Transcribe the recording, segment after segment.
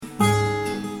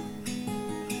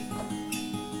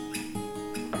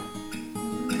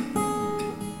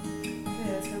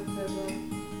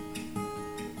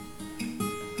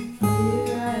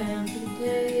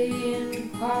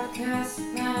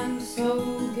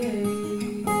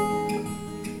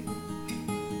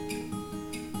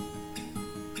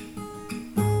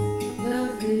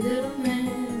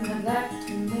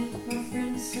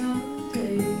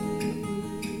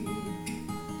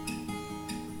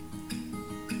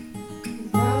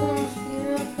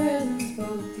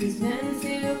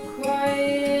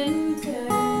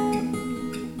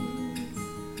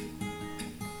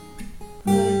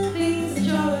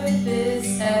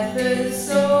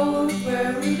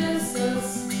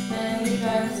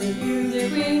the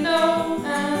music we know,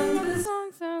 and the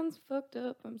song sounds fucked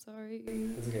up. I'm sorry.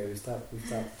 It's okay. We've stopped.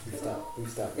 It's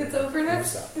over now.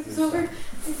 It's over. Okay.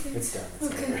 It's done.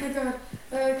 It's Okay, over. my god.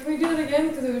 Can we do it again?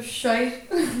 Because it was shite.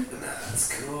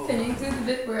 That's cool. Can you include the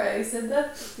bit where I said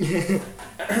that?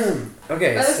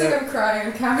 Okay, I look so like I'm crying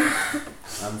on camera.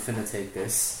 I'm finna take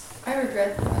this. I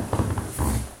regret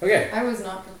that. Okay, I was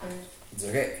not prepared. it's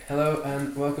okay. Hello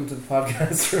and welcome to the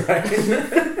podcast,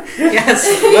 Ryan. Yes,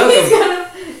 welcome.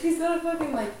 He's got a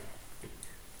fucking like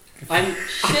I'm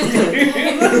shit.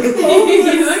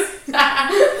 He looks.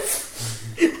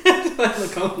 I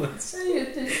look homeless. You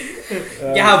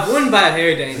You have one bad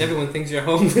hair day and everyone thinks you're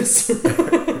homeless. That's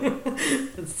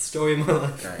the story of my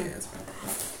life. Yeah, that's fine.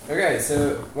 Okay,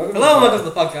 so welcome. Hello and welcome to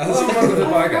the podcast. Hello and welcome to the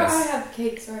I podcast. have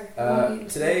cake. Sorry.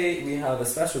 Today we have a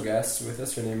special guest with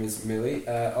us. Her name is Millie.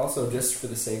 Also, just for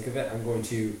the sake of it, I'm going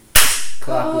to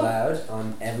clap loud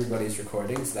on everybody's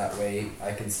recordings. That way,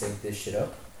 I can sync this shit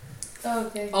up. Oh,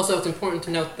 okay. Also, it's important to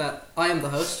note that I am the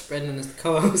host, Brendan is the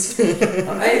co-host. I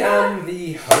am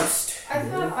the host. I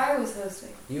thought I was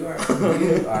hosting. You are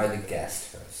the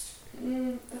guest host.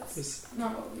 That's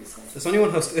not what we said. There's only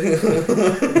one host.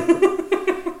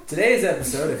 Today's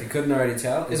episode, if you couldn't already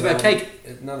tell, It's about cake.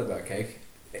 It's not about cake,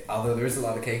 although there is a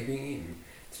lot of cake being eaten.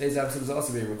 Today's episode is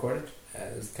also being recorded.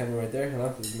 There's the camera right there.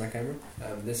 Hello, this is my camera.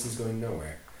 This is going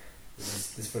nowhere.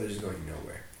 This footage is going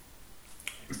nowhere.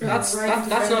 That's Right into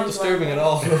not Brendan's disturbing life. at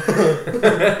all.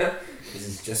 This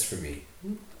is just for me.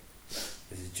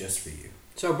 This is just for you.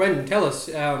 So, Brendan, tell us,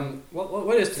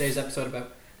 what is today's episode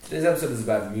about? Today's episode is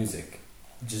about music,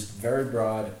 just very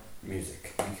broad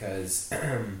music, because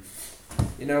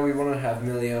you know we want to have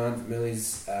Millie on.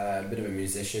 Millie's a bit of a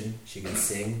musician. She can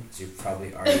sing, as you've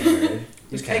probably already heard.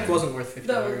 This You cake can. wasn't worth That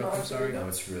was €50. not I'm sorry. No,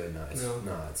 it's really not. It's,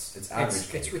 No. it's average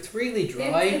cake, It's really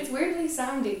dry. It's weirdly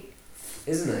sandy.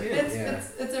 isn't it?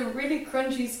 It's a really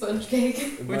crunchy sponge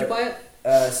cake. Where'd you buy it?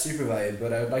 Supervalu,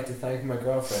 but I would like to thank my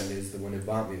girlfriend, who's the one who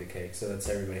bought me the cake. So that's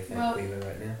everybody. Thank Well, Cleva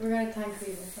right now. We're gonna thank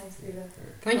Cleva. Thanks, Cleva.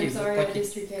 Thank I'm you. sorry Like I you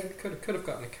dissed your cake. could have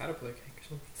gotten a caterpillar cake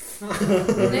or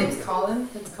something. His name's Colin.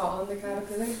 It's Colin the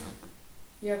caterpillar.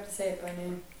 You have to say it by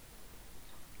name.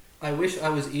 I wish I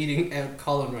was eating out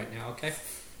Colin right now, okay?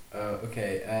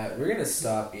 Okay. We're gonna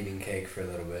stop eating cake for a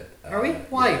little bit. Are we?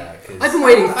 Why? Yeah, 'cause I've been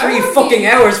waiting I 3 wanna fucking eat-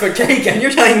 hours for cake and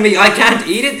you're telling me I can't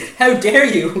eat it? How dare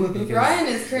you? because- Ryan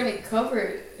is currently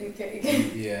covered in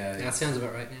cake. Yeah. That sounds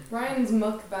about right now. Ryan's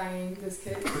mukbanging this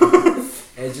cake.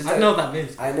 It's just I don't know what that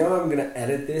means. I know I'm gonna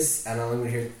edit this, and I'm gonna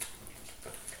hear,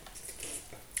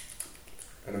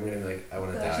 and I'm gonna be like, I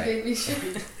want to That die. she gave me shit.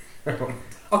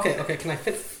 Okay, can I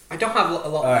fit? I don't have a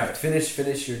lot. All right, finish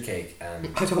your cake, and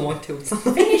I don't want to. It's not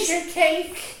finish your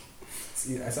cake.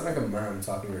 See, I sound like a mom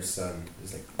talking to her son.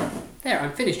 It's like, there.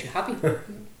 I'm finished. You happy?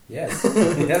 yes,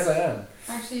 yes, I am.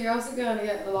 Actually, you're also gonna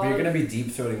get a But lot you're of... gonna be deep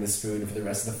throating the spoon for the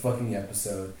rest of the fucking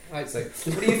episode. I, It's like,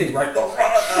 what do you think, right?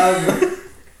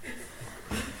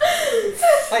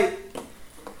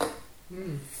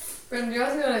 Brendan, you're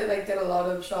also gonna like get a lot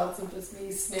of shots of just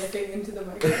me sniffing into the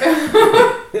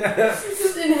microphone.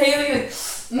 Just inhaling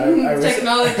like I wish-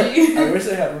 technology. I wish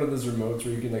I had one of those remotes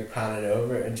where you can like pan it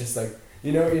over and just like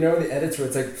you know the edits where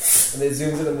it's like and they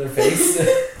zooms it on their face.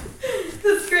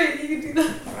 That's great. You can do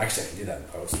that. Actually, I can do that in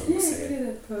post. Yeah, I'm you saying. can do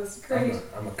that post. I'm Great.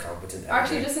 a competent editor.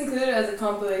 Actually, just include it as a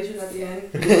compilation at the end.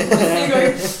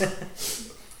 Anyway,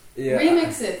 yeah.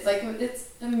 remix it like it's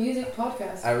a music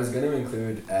podcast. I was going to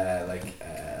include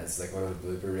as like one of the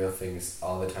blooper reel things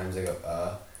all the times I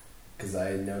go because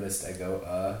I noticed I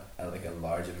go at like a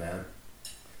large amount,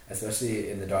 especially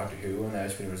in the Doctor Who one. I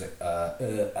was pretty much like It's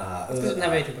because I didn't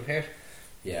have anything prepared.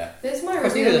 Yeah. This might Of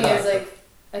course, reveal neither me did I. as like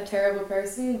a terrible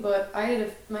person, but I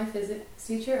had my physics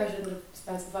teacher. I shouldn't have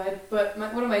specified, but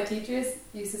one of my teachers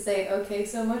used to say "okay"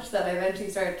 so much that I eventually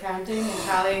started counting and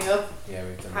tallying up Yeah,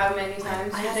 we've done how that. many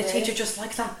times. I she had a said teacher it. just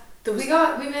like that.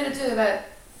 We made it to about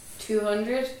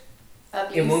 200 at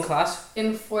least In one class.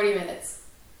 in 40 minutes.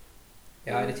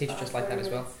 Yeah, I had a teacher just like that as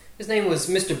well. His name was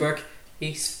Mr. Burke.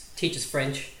 He teaches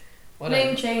French.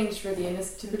 Name changed for the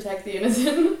to protect the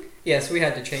innocent. Yes, we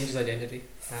had to change his identity.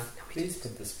 Please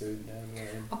put the spoon down there.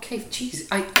 Okay, jeez,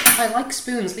 I like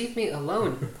spoons. Leave me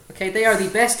alone. Okay, they are the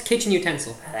best kitchen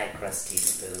utensil. I like rusty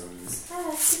spoons.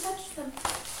 She touched them.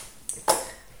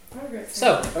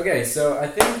 So, Okay, so I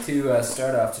think to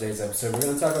start off today's episode, we're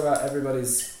going to talk about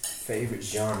everybody's favorite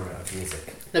genre of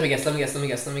music. let me guess.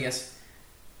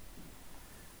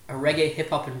 A reggae hip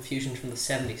hop infusion from the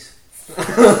 70s.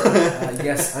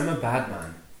 Yes, I'm a bad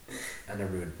man and a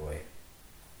rude boy,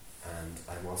 and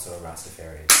I'm also a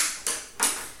Rastafarian.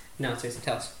 No, seriously,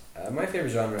 tell us. My favorite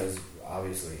genre is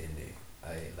obviously indie.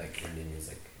 I like indie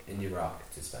music. indie rock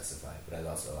to specify, but I'd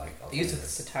also like The use of alternative.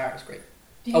 the sitar is great.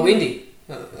 Do Oh, you- indie.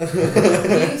 Do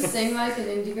you sing like an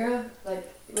indie girl? Like,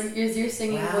 is your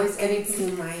singing voice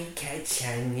anything? my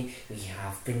kitchen. We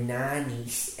have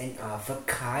bananas and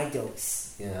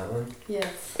avocados. You know that one? Yeah,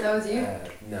 that was you.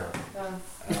 No. Oh.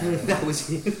 That was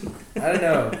you. I don't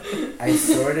know. I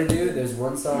sort of do. There's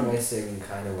one song I sing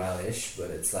kind of well-ish, but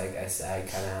it's like I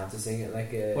kind of have to sing it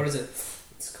like a... What is it?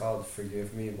 It's called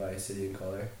 "Forgive Me" by City and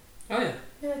Colour. Oh yeah.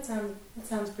 Yeah, that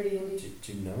sounds pretty indie.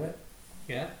 Do you know it?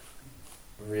 Yeah.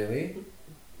 Really?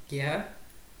 Yeah.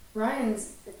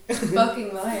 Ryan's a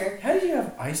fucking liar. How do you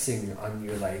have icing on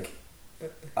your like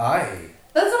eye?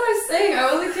 That's what I was saying.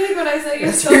 I wasn't kidding when I said you're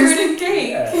That's covered in cake.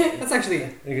 Yeah. That's actually. I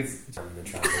think it's on the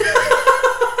trampoline.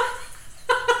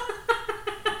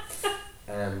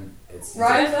 It's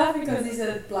Ryan's laughing because he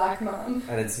said black man.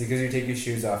 and it's because you take your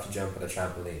shoes off to jump on a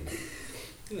trampoline.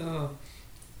 Oh.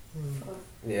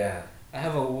 Yeah. I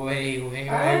have a way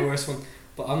I- worse one,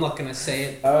 but I'm not gonna say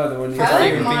it. Oh, the one you I I You're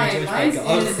like being mine. judged by Mine's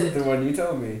God. innocent. the one you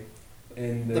told me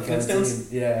in the The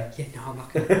Flintstones? canteen. Yeah. Yeah, no, I'm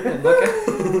not gonna. I'm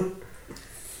not gonna.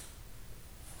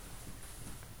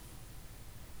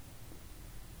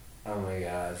 Oh my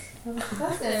god.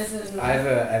 That's innocent. I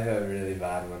have a really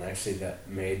bad one actually that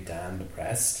made Dan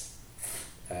depressed.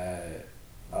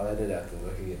 I'll edit out the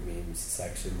looking at memes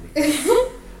section. Because,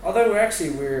 although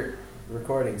we're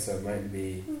recording, so it might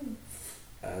be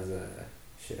as a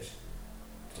shit.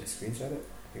 Did I screenshot it?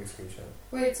 I think I screenshot it.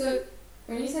 Wait, so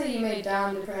when you say you made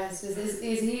Dan depressed, is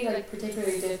he like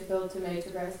particularly difficult to make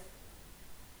depressed?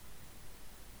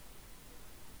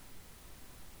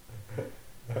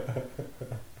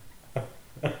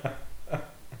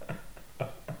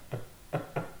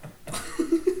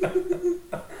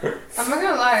 I'm not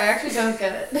gonna lie, I actually don't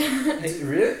get it.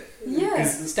 Really? Yeah,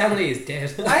 Stanley is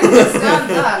dead. I understand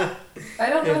that. I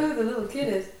don't know who the little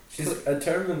kid is. She's a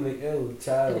terminally ill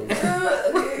child.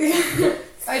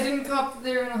 I didn't cop that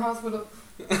they were in a hospital.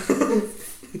 I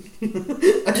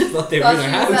just thought they were Thought in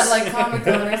she their was house. at like Comic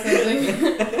Con or something.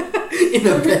 In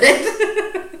a bed.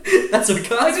 That's her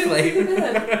I didn't cosplay. see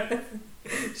that.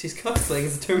 She's cosplaying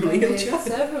as a I terminally ill made child.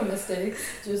 several mistakes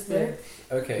just there.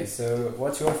 Okay, so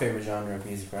what's your favorite genre of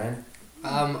music, Ryan?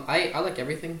 I like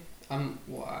everything. I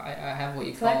have what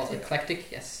you call Eclectic.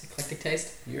 eclectic. Yes, eclectic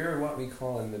taste. You're what we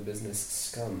call in the business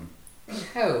scum.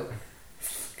 How?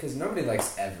 Because nobody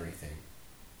likes everything.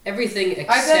 Everything I beg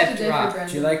except to differ, rap. Brendan.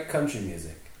 Do you like country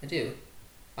music? I do.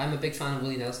 I'm a big fan of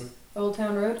Willie Nelson. Old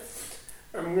Town Road?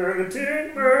 I'm gonna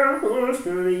take my horse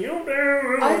to the old town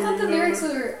road. I thought the lyrics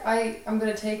were I'm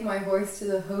gonna take my horse to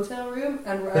the hotel room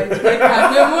and ride to my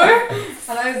cat no more.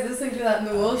 And I was listening to that in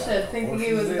the woolshed thinking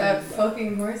it was about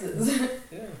fucking horses.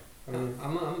 Yeah.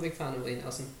 I'm a big fan of Willie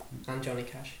Nelson and Johnny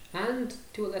Cash, and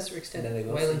to a lesser extent, Nelly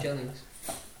Wilson. Waylon Jennings.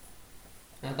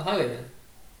 The Highwaymen.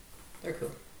 They're cool.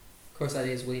 Of course, that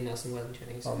is Willie Nelson, Waylon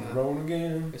Jennings, On the road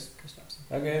again. Chris Christopherson.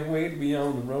 I can't wait to be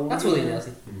on the road. That's again. Willie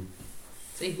Nelson. Mm.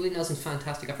 See, Willie Nelson's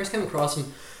fantastic. I first came across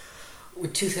him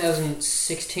with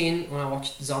 2016 when I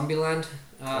watched Zombieland,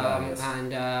 Yes.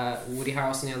 and Woody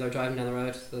Harrelson. They're driving down the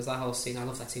road. There's that whole scene. I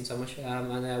love that scene so much. And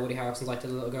Woody Harrelson's like to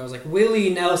the little girl's like, Willie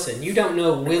Nelson. You don't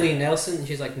know Willie Nelson? And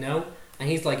she's like, no. And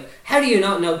he's like, how do you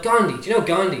not know Gandhi? Do you know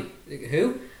Gandhi? Like,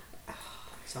 who?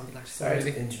 Zombieland. Sorry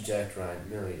Movie. to interject, Ryan.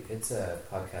 Millie, it's a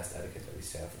podcast etiquette that we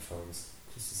stay off the phones.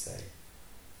 Just to say.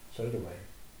 Put it away.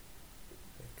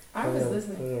 I Put was it over-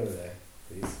 listening. Put it over there,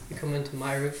 please. You come into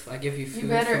my roof. I give you food. You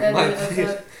better from my edit plate.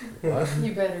 that. What?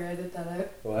 You better edit that out.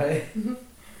 Why?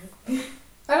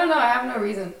 I don't know. I have no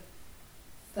reason.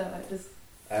 That I just.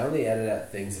 I only edit out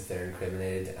things if they're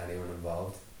incriminated to anyone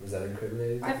involved. Was that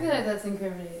incriminated? I feel like that's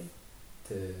incriminating.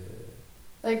 To...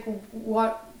 Like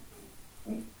what?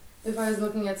 If I was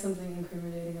looking at something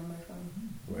incriminating on my phone.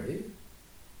 Were you?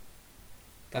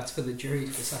 That's for the jury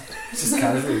to decide. Just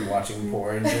casually watching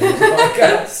porn during the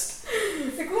podcast.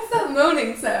 Like what's that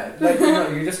moaning sound? Like,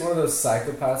 you're just one of those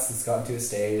psychopaths that's gotten to a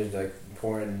stage of like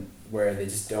porn where they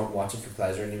just don't watch it for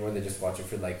pleasure anymore. They just watch it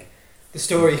for like The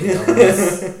story.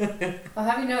 numbness. I'll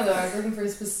have you know though, I was looking for a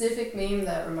specific meme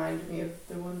that reminded me of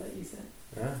the one that you sent.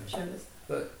 Yeah. Showed us.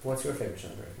 But what's your favorite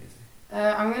genre of music?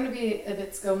 I'm going to be a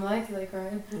bit scum-like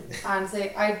Ryan, and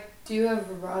say I do have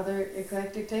a rather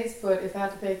eclectic taste, but if I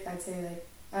had to pick, I'd say like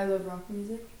I love rock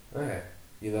music. Okay.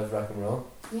 You love rock and roll?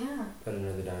 Yeah. Put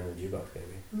another dime in the jukebox, baby.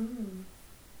 Mm.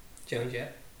 Jones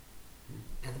Jett.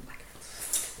 And the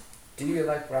Blackhearts. Do you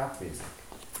like rap music?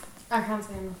 I can't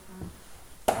say I'm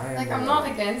a fan. I am Like alone. I'm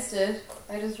not against it.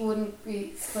 I just wouldn't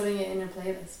be putting it in a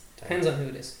playlist. Depends on who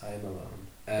it is. I am alone.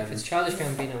 If it's Childish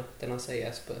Gambino, then I'll say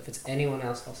yes. But if it's anyone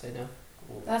else, I'll say no.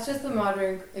 That's just the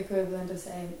modern equivalent of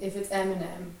saying, if it's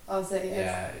Eminem, I'll say it.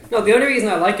 Yeah. No, the only reason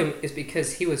I like him is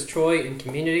because he was Troy in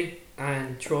Community,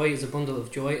 and Troy is a bundle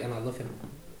of joy, and I love him.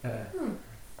 Have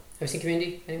you seen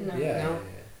Community? Anyone? No. Yeah, No? yeah.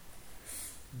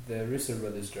 The Russo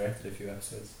brothers directed a few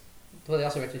episodes. Well, they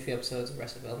also directed a few episodes of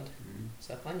Arrested Development, Mm.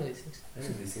 so I know these things. I know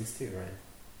these things too, right?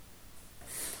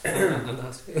 I'm the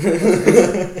host. Who's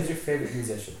your favourite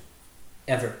musician?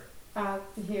 Ever.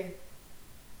 Here.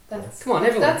 That's Come on,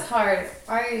 everyone. That's hard.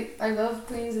 I love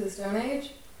Queens of the Stone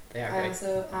Age. They are I great.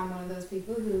 also am one of those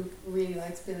people who really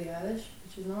likes Billie Eilish,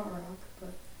 which is not rock,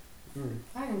 but Hmm.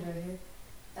 I enjoy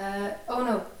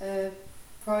her.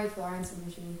 Probably Florence and the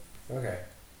Machine. Okay.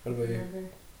 What about you? Love her.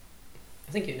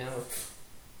 I think you know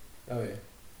Oh yeah.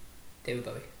 David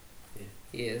Bowie. Yeah.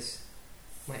 He is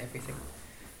my everything.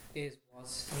 He is,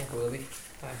 was, never will be.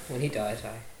 When he died,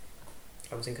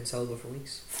 I was inconsolable for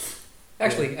weeks.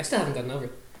 Actually, I still haven't gotten over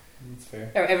it. That's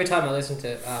fair. Every time I listen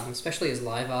to, especially his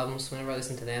live albums, whenever I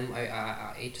listen to them,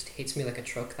 it just hits me like a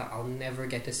truck that I'll never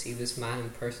get to see this man in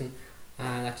person,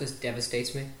 and that just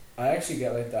devastates me. I actually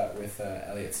get like that with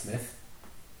Elliott Smith.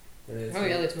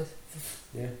 Elliott Smith.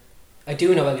 Yeah. I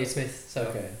do know Elliott Smith, so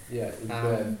Okay. Yeah.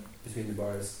 Between the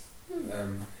bars.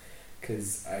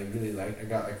 Because I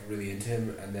got like really into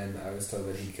him, and then I was told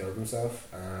that he killed himself,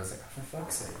 and I was like, oh, for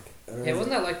fuck's sake. And I yeah, was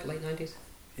wasn't that like late 90s?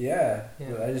 Yeah, Yeah.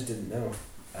 but I just didn't know.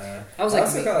 I was I like,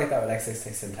 also got like that with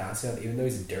XXXTentacion, even though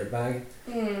he's a dirtbag,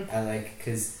 and like,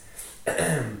 because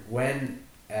when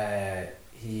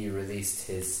he released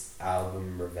his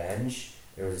album Revenge,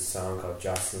 there was a song called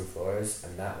Jocelyn Flores,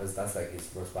 and that's like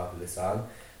his most popular song.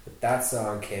 But that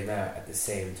song came out at the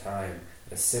same time.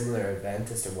 A similar event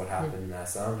as to what happened in that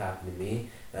song happened to me,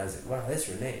 and I was like, wow, this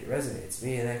resonates.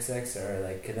 Me and XX are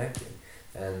like connecting.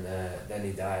 And then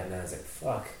he died, and I was like,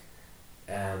 fuck.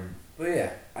 But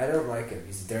yeah, I don't like him.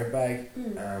 He's a dirtbag,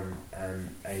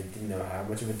 and I didn't know how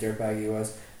much of a dirtbag he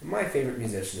was. My favorite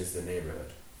musician is The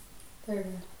Neighborhood. They're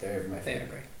good. They're my they are favorite.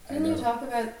 great. I Didn't you know- talk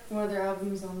about one of their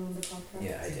albums on the podcast?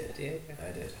 Yeah, I did. Yeah.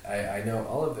 I did. I know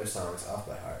all of their songs off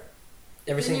by heart.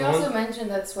 Every Didn't you single also one. mention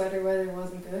that Sweater Weather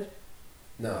wasn't good?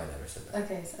 No, I never said that.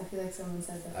 Okay, so I feel like someone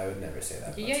said that. I would never say that.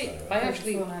 about Yeah, Sweater I Weather.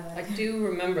 actually, That's the one I I like. do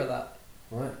remember that.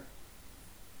 What?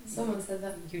 Someone said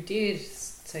that. You did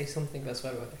say something about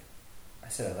Sweater Weather. I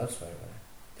said I love Sweater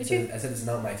Weather. Did I said it's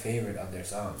not my favorite of their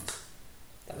songs,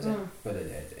 That was it. but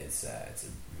it's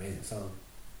an amazing song.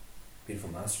 Beautiful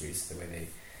masterpiece. The way they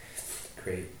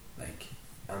create like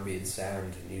ambient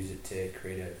sound and use it to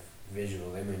create a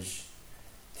visual image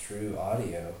through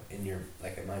audio in your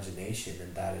like imagination,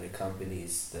 and that it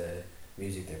accompanies the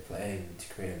music they're playing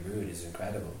to create a mood is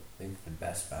incredible. I think the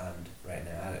best band right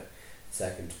now at it.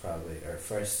 Second probably, or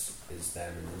first is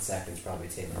them, and then second's probably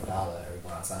Tame Impala or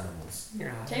Glass Animals.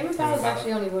 Yeah. Tame Impala's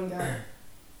actually only one guy,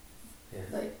 Yeah.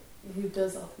 like, who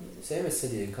does all the music. Same as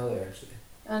City and Colour actually.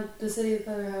 And the City of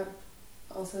Colour have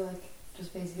also, like,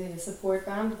 just basically a support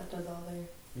band that does all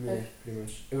their... Yeah, pretty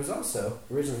much. It was also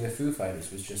originally the Foo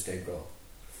Fighters was just Dave Grohl.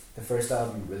 The first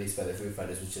album released by the Foo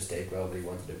Fighters was just Dave Grohl, but he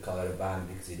wanted to call it a band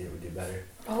because he didn't do better.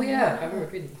 Oh yeah, I remember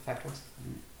reading the fact once.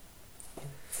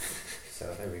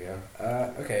 So there we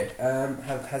go. Okay.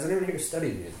 Has anyone here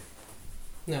studied music?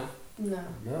 No, No.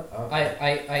 No. Oh.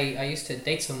 I used to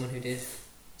date someone who did.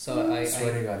 So I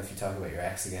swear to God, if you talk about your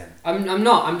ex again, I'm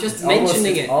not. I'm just It's almost-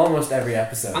 mentioning it's it. Almost every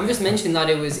episode. I'm just mentioning that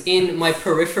it was in my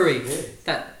periphery. Really?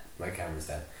 That My camera's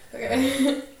dead.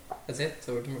 Okay. that's it.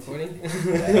 So we're done recording.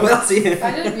 Yeah. Well, see.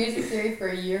 I did music theory for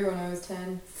a year when I was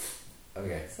 10,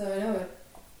 Okay. so I know it.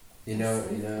 You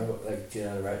know, like, do you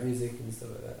know how to write music and stuff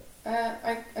like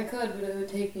that? I could, but it would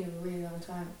take me a really long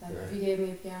time. Like, if Yeah. you gave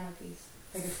me a piano piece,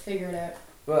 I could figure it out.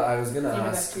 Well, I was gonna In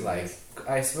about ask, 2 like, years.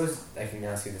 I suppose I can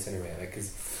ask you this anyway, like,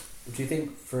 because do you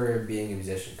think for being a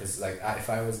musician, because like if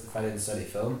I didn't study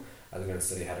film, I was gonna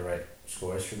study how to write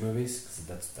scores for movies,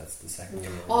 because that's the second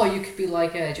one. Oh, you could be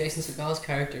like Jason Segal's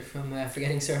character from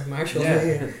Forgetting Sarah Marshall.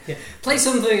 Yeah. Yeah. Play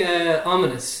something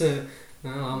ominous. No,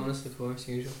 ominous, of course,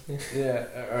 usual. Yeah.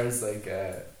 Yeah, or it's like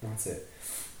what's it?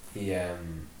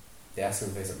 They ask him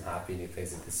to play something happy, and he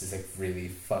plays like this is like really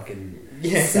fucking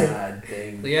Yeah. sad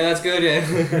thing. Yeah, that's good. Yeah.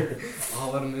 Oh,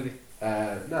 what a movie.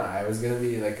 No, I was gonna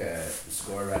be like a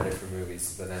score writer for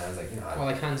movies, but then I was like, Or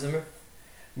like Hans Zimmer,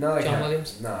 no, like John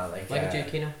Williams, no, like like a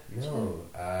Giacchino, no,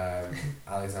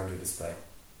 Alexander Desplat,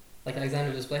 like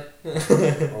Alexander Display.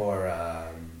 or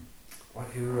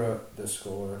who wrote the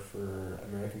score for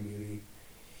American Beauty?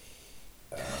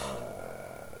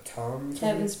 Tom.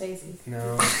 Kevin Spacey.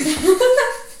 No.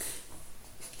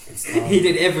 It's He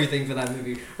did everything for that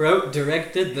movie. Wrote,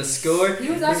 directed, the score. He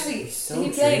was actually so he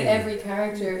played dreamy. every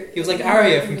character. He was like in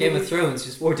Arya the from Game of movie. Thrones,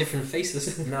 just wore different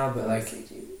faces. No, but like,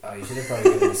 CG. oh, you should have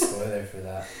probably given a spoiler for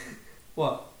that.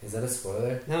 What? Is that a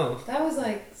spoiler? No. That was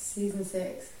like season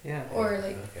 6 Yeah. or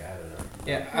like Okay, I don't know.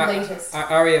 Yeah. latest.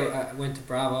 Arya went to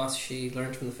Bravos. She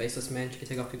learned from the faceless men. She could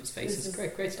take off people's This faces. is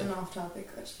Great an stuff.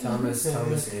 off-topic question. Thomas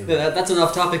Newman. No, that's an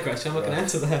off-topic question. I'm not going to Right.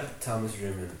 answer that. Thomas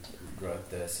Newman wrote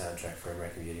the soundtrack for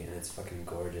American Beauty, and it's fucking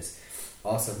gorgeous.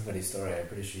 Also, funny story. I'm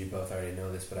pretty sure you both already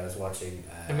know this, but I was watching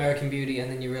American Beauty,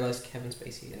 and then you realise Kevin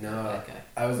Spacey. And No. that guy.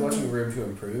 I was watching Room to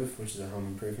Improve, which is a home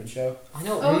improvement show. I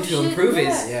know what Oh, Room to shit, Improve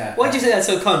yeah. is. Yeah. Why'd you say that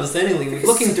so condescendingly? You're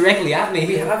looking directly at me.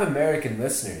 We have American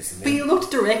listeners. But you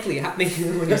looked directly at me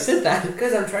when you said that.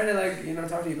 Because I'm trying to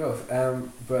talk to you both.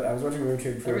 But I was watching Room to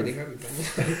That Improve. really hurt me,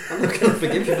 Brendan. I'm not going to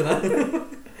forgive you for that.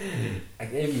 I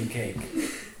gave you cake.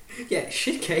 Yeah,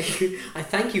 shit cake. I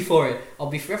thank you for it. I'll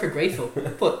be forever grateful.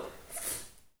 But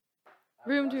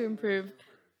Room to improve.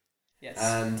 yes,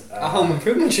 And a home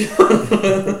improvement show.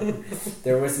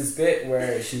 there was this bit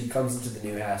where she comes into the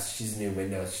new house. She's new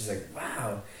windows. She's like,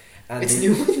 wow. And It's they-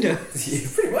 new window. Yeah,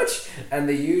 pretty much. And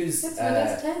they use It's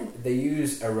Windows 10. they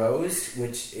use a rose,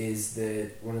 which is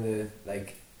one of the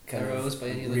like kind A of rose by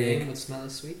any other really- name would smell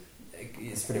as sweet.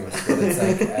 It's pretty much, but it's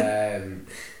like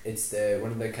it's the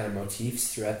one of the kind of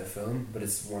motifs throughout the film, but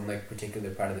it's one like particular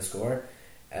part of the score.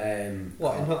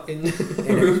 What in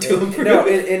in- Room to in- Improve? No,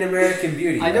 in American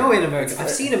Beauty. I know right? in American.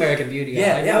 I've seen American Beauty.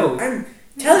 Yeah, I know. I'm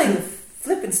telling the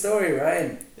flipping story,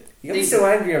 Ryan. You got me so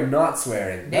angry. I'm not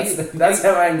swearing. That's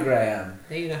how angry I am.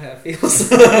 Now you know how it feels.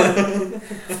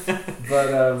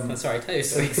 But I'm sorry, tell your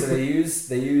So, story. so they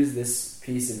use this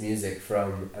piece of music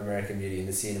from American Beauty in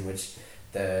the scene in which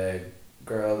the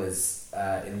girl is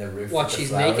in the roof. What? with the She's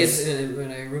flowers. naked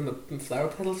in a room of flower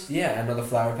petals. Yeah, and all the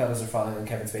flower petals are falling on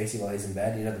Kevin Spacey while he's in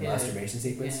bed. You know the Yeah. masturbation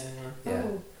sequence. Yeah.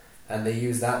 Oh. And they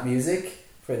use that music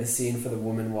for the scene for the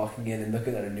woman walking in and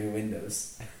looking at her new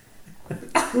windows.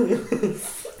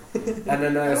 And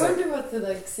then I I was like, wonder what the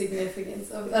like significance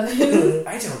of that is.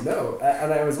 I don't know.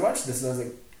 And I was watching this and I was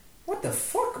like, what the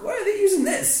fuck? Why are they using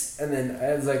this? And then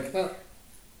I was like, Well,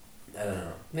 I don't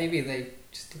know. maybe they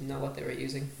just didn't know what they were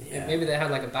using. Yeah. Maybe they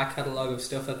had like a back catalogue of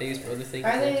stuff that they used for other things. Are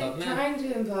and they thought, "Man, trying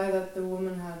to imply that the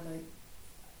woman had like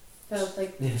felt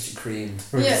like Yeah, she creamed.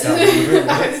 yeah? herself.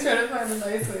 I was trying to find a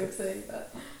nice way of saying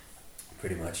that.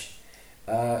 Pretty much.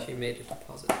 she made a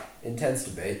deposit. Intense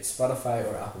debate: Spotify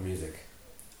or Apple Music?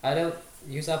 I don't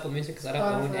use Apple Music because I don't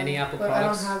own Spotify, any Apple but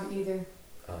products. I don't have either.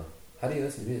 Oh, how do you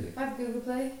listen to music? I have Google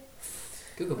Play.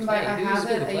 Google And Play. by I Who have uses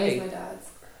it. Google I Play? use my dad's.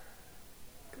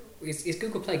 Is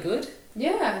Google Play good?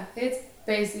 Yeah, it's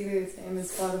basically the same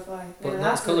as Spotify. But Yeah, not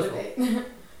that's as the colourful. debate.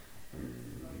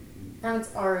 And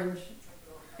it's orange.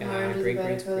 And Yeah, orange is green, a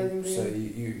better green, colour than green. So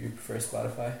you prefer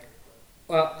Spotify?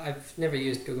 Well, I've never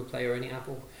used Google Play or any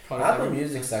Apple product. Apple ever.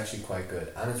 Music's actually quite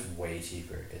good, and it's way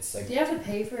cheaper. It's like Do you have to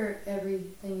pay for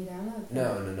everything you download?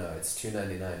 no. It's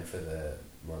 $2.99 for the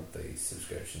monthly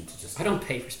subscription to just. I don't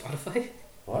pay for Spotify.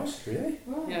 What? Really?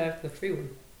 Why? Yeah, I have the free one.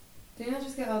 Do you not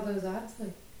just get all those ads?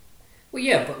 Like, Well,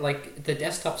 yeah, but like the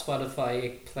desktop Spotify,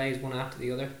 it plays one after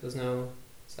the other. There's no.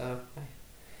 So.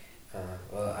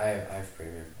 Well, I've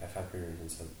premium. I've had premium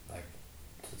since like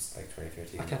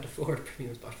 2013. I can't afford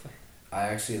premium Spotify. I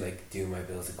actually like do my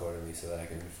bills accordingly so that I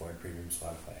can afford premium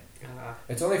Spotify. It's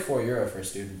It's only €4 for a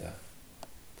student though,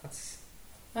 that's.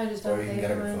 I just don't or you can pay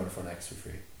get it for with mine. Vodafone X for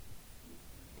free.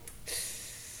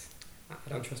 I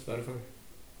don't trust Vodafone.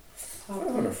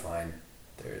 Vodafone are fine.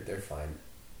 They're fine.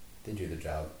 They do the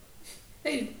job.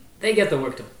 They get the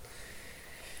work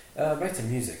done. Back to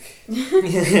music.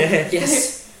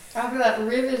 Yes. After that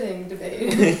riveting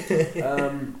debate.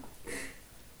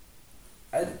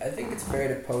 I think it's fair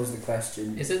to pose the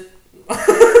question. Is it?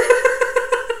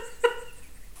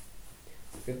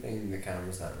 Good thing the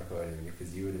camera's not recording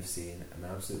because you would have seen an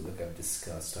absolute look of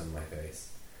disgust on my face.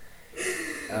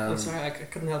 I'm sorry, I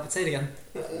couldn't help but say it again.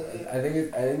 I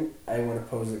think I want to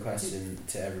pose the question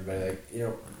to everybody.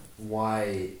 Like,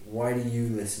 why do you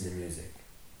listen to music?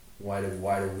 Why do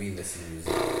we listen to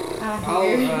music?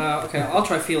 I'll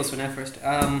try feel this one out first.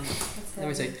 Let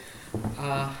me see.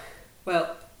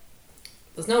 Well,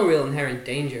 there's no real inherent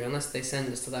danger unless they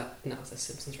send us to that. No, it's a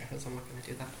Simpsons reference. I'm not going to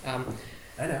do that.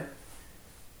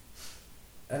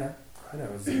 I know.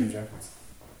 It was a huge reference.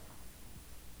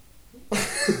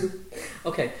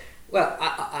 Okay. Well,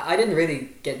 I didn't really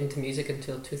get into music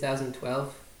until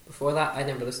 2012. Before that, I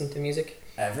never listened to music.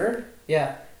 Ever?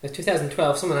 Yeah. It was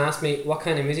 2012. Someone asked me, what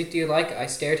kind of music do you like? I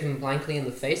stared him blankly in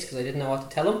the face because I didn't know what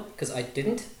to tell him, because I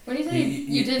didn't. When you say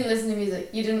you didn't listen to music,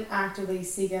 you didn't actively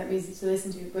seek out music to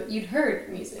listen to, but you'd heard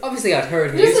music. Obviously I'd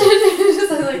heard music.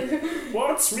 Just like,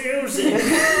 What's music?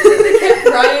 they kept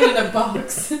crying in a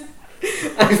box.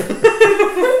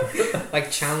 Like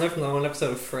Chandler from the one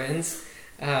episode of Friends.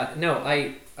 No,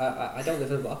 I don't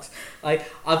live in a box. I've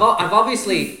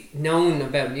obviously known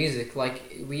about music.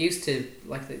 Like we used to,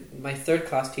 my third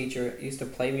class teacher used to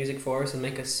play music for us and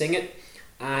make us sing it,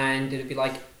 and it'd be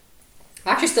like,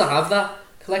 I actually still have that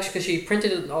collection because she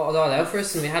printed it all out for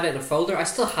us and we had it in a folder. I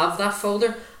still have that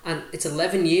folder, and it's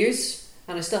 11 years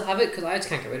and I still have it because I just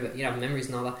can't get rid of it. You know, memories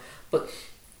and all that. But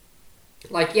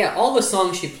like, yeah, all the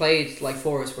songs she played like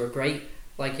for us were great.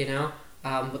 Like, you know,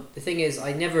 but the thing is,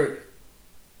 I never,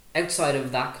 outside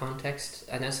of that context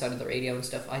and outside of the radio and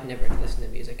stuff, I'd never listened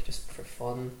to music just for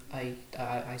fun. I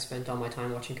spent all my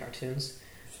time watching cartoons.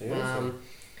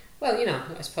 Well, you know,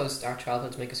 I suppose our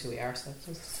childhoods make us who we are, so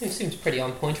it seems pretty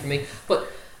on point for me.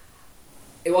 But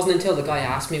it wasn't until the guy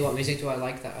asked me what music do I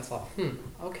like that I thought,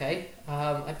 okay,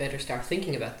 I better start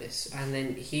thinking about this. And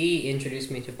then he introduced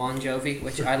me to Bon Jovi,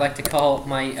 which I like to call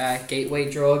my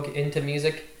gateway drug into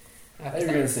music. I thought you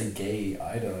were going to say gay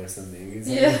idol or something.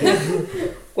 Yeah.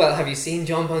 Well, have you seen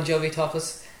John Bon Jovi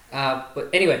topless? But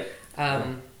anyway,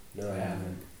 no, I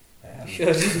haven't. you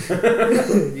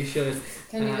should. You should.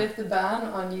 Can you lift the ban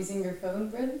on using your phone,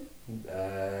 Brendan?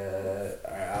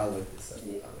 I'll look this up.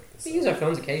 We use our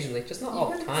phones occasionally, just not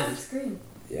all the time. Screen.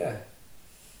 Yeah.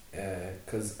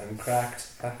 Because I'm cracked.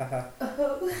 Ha ha ha. I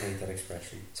hate that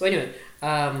expression. So anyway,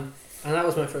 and that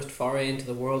was my first foray into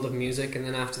the world of music, and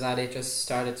then after that it just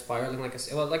started spiraling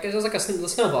it was like a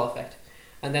snowball effect.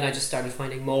 And then I just started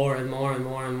finding more and more and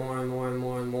more and more and more and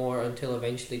more and more until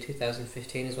eventually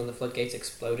 2015 is when the floodgates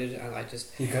exploded, and I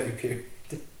just... You got your period.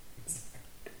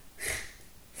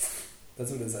 That's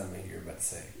what it sounded like you were about to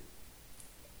say.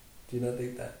 Do you not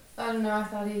think that? I don't know, I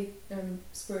thought he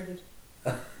squirted.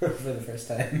 For the first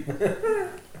time.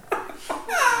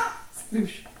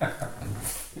 Sploosh.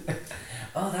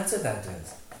 Oh, that's what that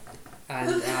does.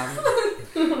 And,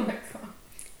 Oh my god.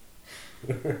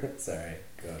 Sorry,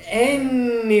 go on.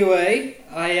 Anyway,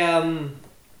 I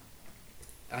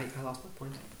lost my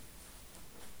point.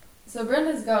 So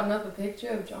Brenda's gotten up a picture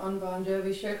of John Bon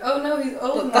Jovi's shirt. Oh no, he's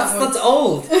old in that one. That's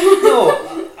old.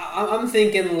 No, I'm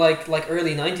thinking like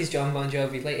early 90s John Bon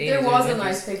Jovi, late 80s. There was a 90s.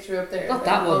 nice picture up there. Not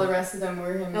that all one. the rest of them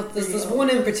were him. No, there's really old. one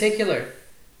in particular.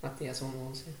 Not the one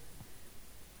ones. Yeah.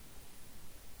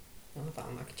 No, not that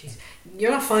one. Okay, jeez,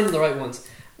 you're not finding the right ones.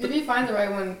 If you find the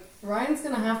right one, Ryan's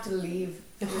gonna have to leave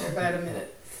in about a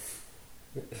minute.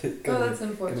 That's Gonna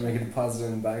unfortunate. make a deposit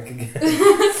in the bank again.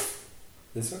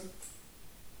 This one?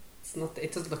 It's not.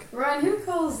 It doesn't look. Ryan, who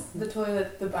calls the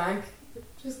toilet the bank?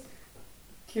 Just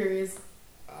curious.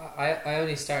 I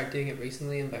only started doing it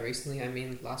recently, and by recently I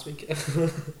mean last week. I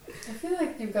feel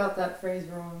like you've got that phrase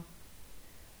wrong.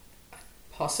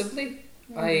 Possibly.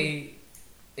 Maybe.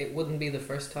 It wouldn't be the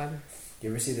first time. You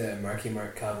ever see the Marky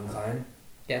Mark Calvin Klein?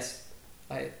 Yes.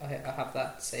 I have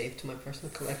that saved to my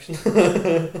personal collection.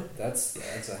 That's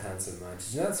a handsome man.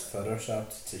 Did you know it's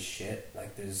photoshopped to shit?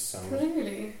 Like there's some.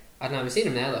 Clearly. I don't know. I've seen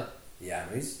him now though. Yeah,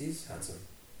 no, he's handsome.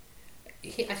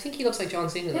 I think he looks like John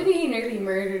Cena. Though. Maybe he nearly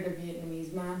murdered a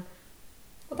Vietnamese man.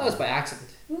 Well, that was by accident.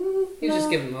 He was No. just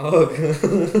giving him a hug.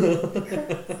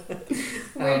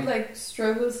 Weird, like,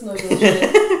 struggle snuggle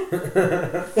shit.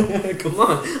 Come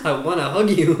on, I want to hug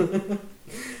you.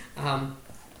 No,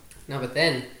 but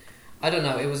then, I don't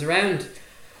know, it was around...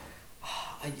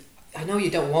 I know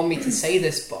you don't want me to say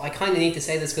this, but I kind of need to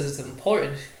say this because it's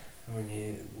important. When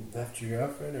you left your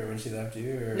girlfriend, or when she left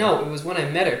you, or... No, it was when I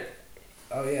met her.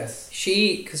 Oh, yes.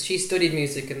 Because she studied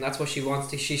music and that's what she wants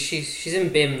to... She's in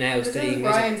BIM now This studying is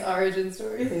music. Ryan's origin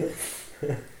story.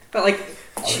 But like...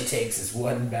 All it takes is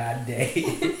one bad day.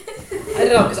 I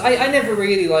don't know, because I never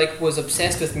really was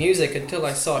obsessed with music until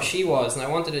I saw she was, and I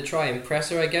wanted to try and impress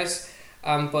her, I guess.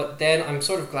 But then I'm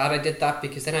sort of glad I did that,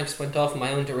 because then I just went off in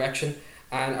my own direction,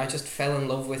 and I just fell in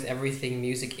love with everything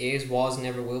music is, was,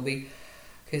 never will be.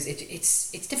 Because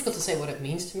it's difficult to say what it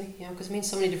means to me, you know, because it means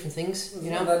so many different things, you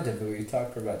know. Not that difficult. We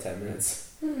talked for about 10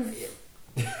 minutes.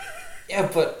 Yeah,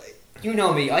 but you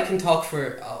know me, I can talk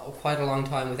for quite a long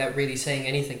time without really saying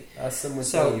anything. As someone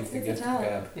So- say, you've the You can gift of tell.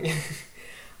 gab.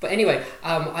 But anyway,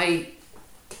 I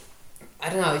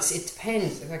don't know. It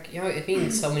depends. Like, you know, it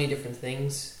means so many different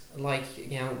things. Like,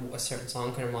 you know, a certain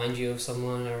song can remind you of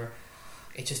someone, or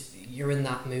it just you're in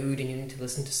that mood and you need to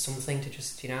listen to something to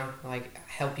just, you know, like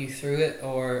help you through it.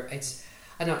 Or I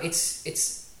don't know.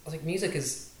 It's like music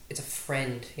is it's a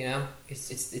friend, you know.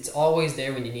 It's always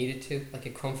there when you need it to. Like,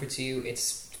 it comforts you.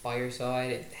 It's by your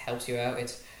side. It helps you out.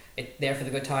 It's there for the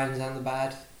good times and the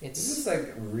bad. This is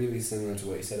like really similar to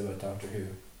what you said about Doctor Who.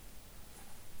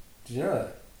 Did you know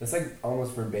that? It's like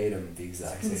almost verbatim the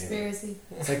exact same. Conspiracy.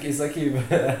 It's like you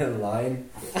a line.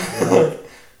 Like,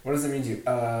 what does it mean to you?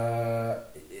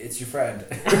 It's your friend.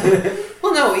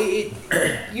 Well, no,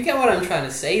 you get what I'm trying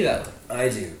to say, though. I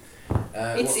do.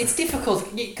 It's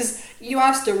difficult because you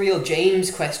asked a real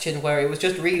James question where it was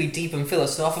just really deep and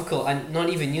philosophical, and not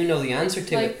even you know the answer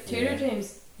to it. Like Tudor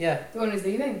James. Yeah. The one who's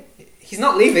leaving. He's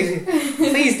not leaving.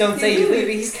 Please don't say he's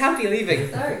leaving. He can't be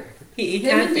leaving. Sorry. He Him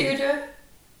can't and be. Deirdre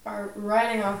are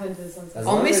riding off into the sunset. As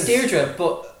I'll long miss as- Deirdre,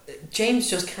 but James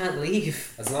just can't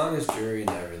leave. As long as Jury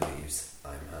never leaves,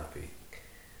 I'm happy.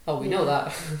 Oh, we know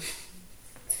that.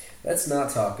 Let's not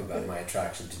talk about my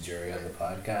attraction to Jury on the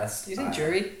podcast. You think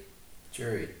jury?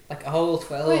 Jury. Like a whole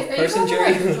 12 Wait, are you person talking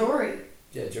jury? about Jory?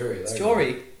 Yeah, Jury. It's there Jory.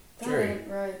 you go. That Jury. ain't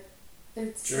right.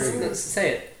 It's Jury. No, say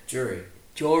it. Jury.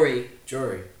 Jory.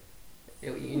 Jury.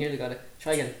 You nearly got it.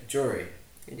 Try again. Jury.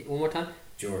 One more time.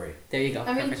 Jury. There you go.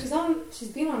 I mean, Perfect. she's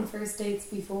been on first dates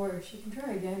before. She can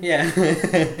try again. Yeah. You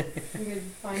could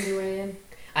find your way in.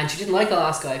 And she didn't like the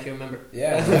last guy, if you remember.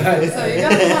 Yeah. So you got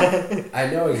that. I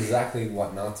know exactly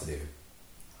what not to do.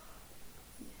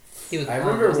 He was I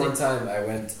blonde, remember wasn't one time I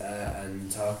went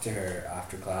and talked to her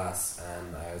after class,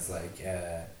 and I was like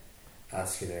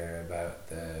asking her about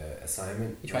the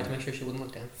assignment. he? You tried to make sure she wouldn't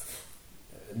look down.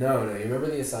 No, you remember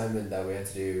the assignment that we had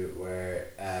to do where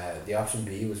the option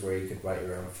B was where you could write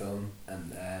your own film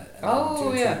and Oh,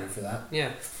 do a yeah. treatment for that.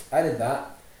 Yeah. I did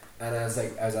that, and I was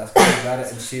asking her about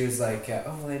it, and she was like,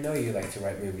 "Oh, well, I know you like to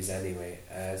write movies anyway,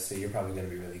 so you're probably going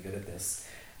to be really good at this,"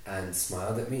 and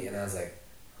smiled at me, and I was like,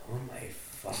 "Oh my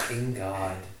fucking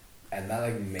god!" And that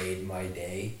like made my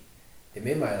day. It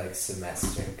made my like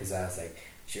semester because I was like,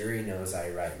 "Jury knows I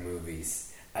write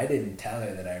movies." I didn't tell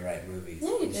her that I write movies.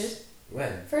 Yeah, you did.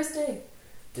 When? First day.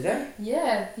 Did I?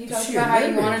 Yeah, you But talked she about how you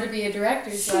remembered. wanted to be a director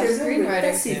She slash remembered. screenwriter.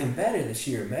 That's even better that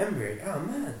she remembered. Oh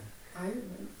man. I remember.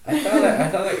 I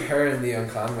thought like her and Leon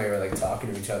Conway were like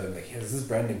talking to each other like, yeah, this is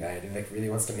Brendan guy and he like really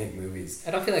wants to make movies.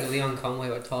 I don't feel like Leon Conway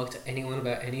would talk to anyone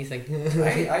about anything.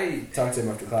 I talked to him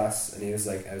after class and he was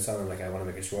like, I was telling him like I want to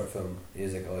make a short film. He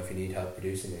was like, oh, if you need help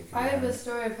producing it. I have a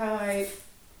story of how I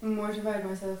mortified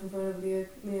myself in front of Leon.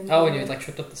 Oh, when you like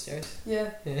tripped up the stairs. Yeah.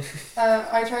 Yeah.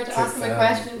 I tried to ask him a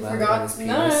question, forgot.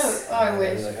 No. Oh, I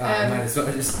wish. Like, oh, I might as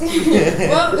well just.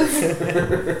 Well,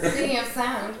 speaking of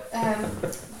sound,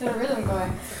 the rhythm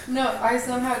going. No, I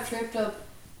somehow tripped up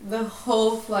the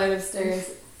whole flight of stairs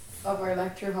of our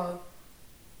lecture hall.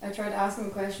 I tried to ask him a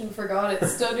question, forgot it,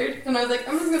 stuttered, and I was like,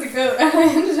 I'm just gonna go, and I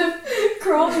ended up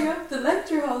crawling up the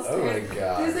lecture hall Oh my stairs.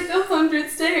 god. There's like 100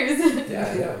 stairs.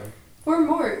 Yeah. Or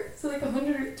more. So like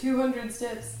 100 or 200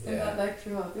 steps in Yeah. that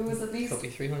lecture hall. It was at least Could be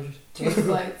 300. 2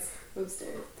 flights of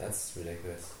stairs. That's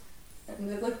ridiculous.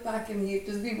 And I looked back and he'd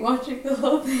just been watching the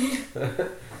whole thing.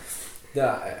 No,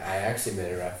 I actually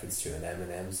made a reference to an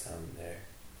Eminem song there.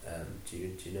 Do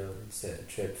you know it's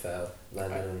Trip fell,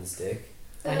 landed on his dick?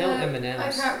 I know I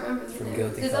M&M's. can't remember the From name.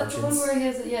 Guilty Is that the one Conscience? where he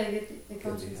has the Guilty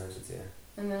conscience? conscience, yeah.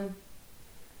 And then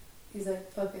he's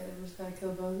like, fuck it, I'm just gonna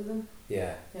kill both of them.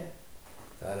 Yeah. Yeah.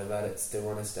 Thought about it, still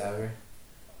want to stab her.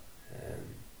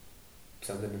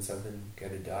 Something and something,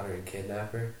 get a daughter and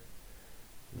kidnap her.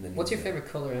 And then What's your favourite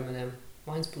colour, M&M?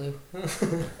 Mine's blue.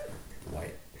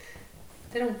 White.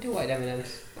 They don't do white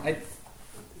M&Ms.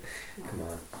 Come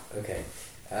on. Okay.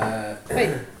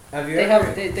 Wait, have you They ever...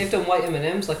 have they've done white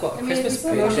M&Ms like what, I mean, Christmas if you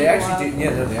said promotion? They actually do. Yeah,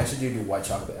 no, they actually do white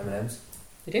chocolate M&Ms.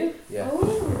 They do? Yeah. Oh.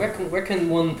 Where can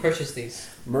one purchase these?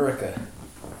 Murica.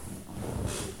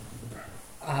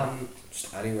 Um,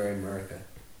 Just anywhere in America.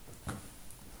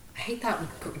 I hate that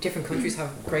different countries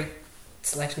have great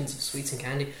selections of sweets and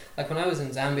candy. Like when I was in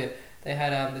Zambia, they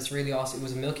had this really awesome. It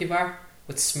was a Milky Bar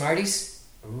with Smarties,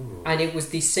 Ooh. and it was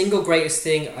the single greatest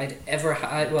thing I'd ever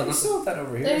had. Well, They not, still have that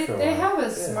over here for a They while. have a Yeah.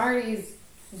 Smarties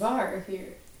bar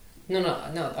here.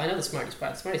 no. I know the Smarties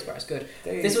bar. The Smarties bar is good.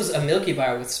 They, This was a Milky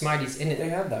Bar with Smarties in They it.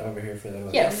 had that over here for a little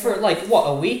while. Yeah, for like what,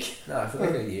 a week? No, for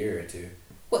like a year or two.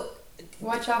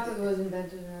 White chocolate was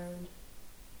invented in Ireland.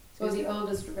 It was the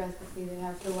oldest recipe they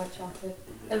have for white chocolate.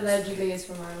 Allegedly is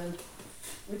from Ireland.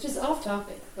 Which is off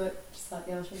topic, but just thought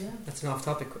y'all should know. That's an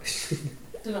off-topic question.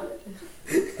 Denied.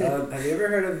 Have you ever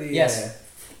heard of the Yes.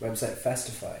 website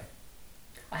Festify?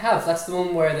 I have. That's the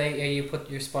one where they you put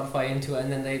your Spotify into it,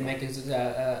 and then they make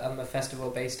a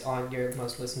festival based on your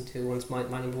most listened to ones.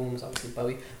 Mining Boom was obviously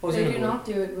Bowie. What was They your do number not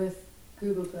do it with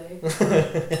Google Play.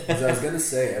 As I was gonna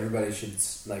say, everybody should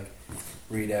like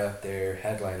read out their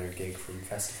headliner gig from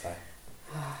Festify.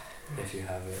 If you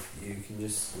have it, you can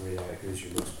just read out who's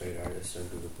your most played artist on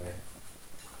Google Play.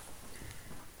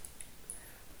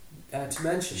 To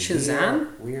mention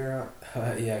Shazam? We're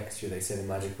yeah, because they say the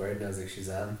magic word, and I was like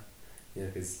Shazam. Yeah,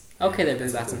 because Okay, they're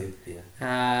that's Blue what Batson. they-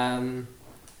 Yeah.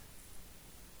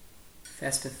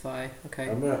 Festify. Okay.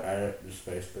 I'm gonna edit the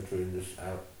space between this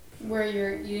out. Where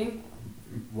you're eating.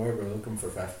 Where we're looking for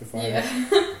Festify. Yeah.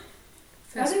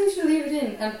 I think we should leave it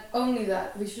in, and only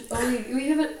that. We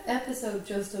have an episode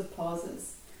just of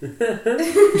pauses.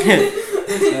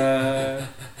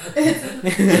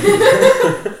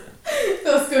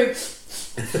 That's going.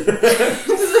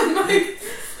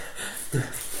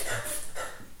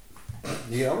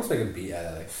 You can almost make a beat out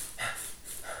of like.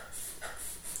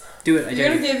 Do it. I You're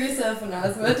dare gonna you. give yourself an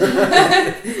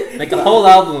asthma. Like a whole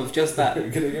album of just that. I'm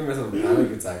gonna give myself a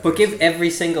panic attack. But give every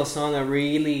single song a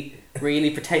really, really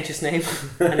pretentious name,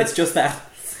 and it's just that.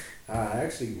 I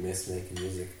actually miss making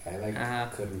music. I Uh-huh.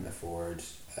 couldn't afford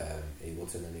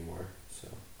Ableton anymore, so.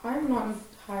 I'm not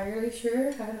entirely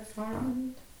sure how to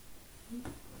find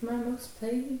my most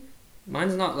played.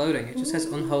 Mine's not loading. It just says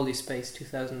Unholy Space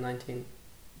 2019.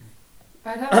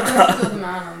 I'd have to put the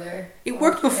man on there. It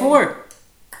worked Okay. before.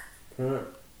 That's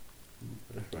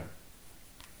right.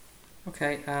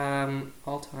 Okay.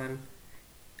 All time.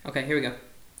 Okay, here we go.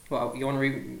 Well, you want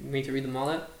me to read them all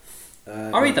out?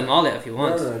 I'll read them all out if you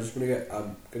want. No,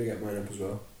 I'm gonna get mine up as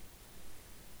well.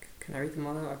 Can I read them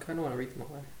all out? I kind of want to read them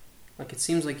all out. Like, it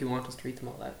seems like you want us to read them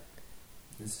all out.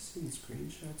 Is this in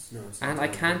screenshots? No, it's And not I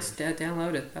can't downloaded.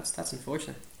 download it. That's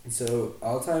unfortunate. So,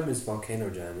 all time is Volcano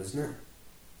Jam, isn't it?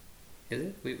 Is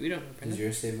it? We don't have Does it.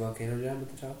 yours say Volcano Jam at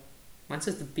the top? Mine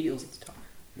says the Beatles at the top.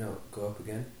 No, go up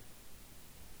again.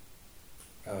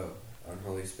 Oh,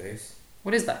 Unholy Space.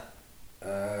 What is that?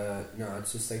 No,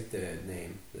 it's just like the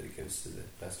name that it gives to the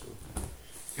festival.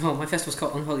 Oh, my festival's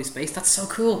called Unholy Space. That's so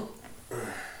cool.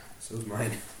 So is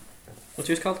mine. What's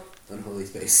yours called? Unholy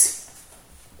Space.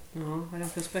 Oh, I don't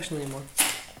feel special anymore.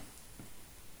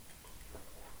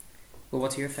 Well,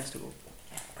 what's your festival?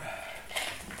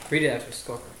 Read it out to us.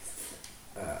 Go.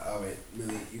 Oh wait,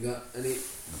 Millie, you got any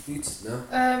beats? No?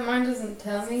 Mine doesn't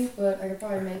tell me, but I could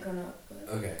probably make one up.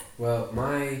 But Okay, well,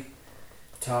 my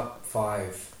top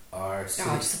 5 are City...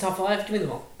 Oh, just the top 5. Give me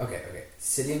them all. Okay.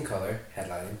 City and Colour,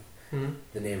 headlining. Hmm.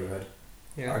 The Neighbourhood.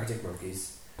 Yeah. Arctic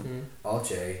Monkeys. Hmm. Alt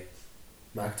J.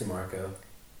 Mac DeMarco.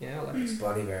 Yeah, I like this.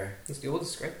 Bonnie Bear. Let's do all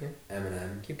this. Great. Yeah.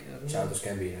 Eminem. Keep going. Childish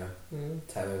Gambino. Mm-hmm.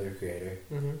 Tyler, the Creator.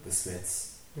 Mm-hmm. The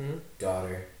Smiths. Mm-hmm.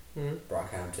 Daughter. Mm-hmm.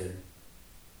 Brockhampton.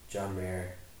 John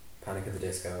Mayer. Panic at the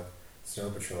Disco. Snow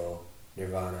Patrol.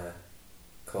 Nirvana.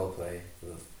 Coldplay.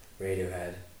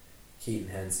 Radiohead. Keaton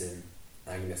Henson.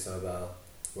 Agnes Obel.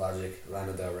 Logic.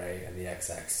 Lana Del Rey. And the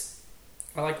XX.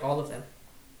 I like all of them.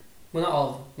 Well, not all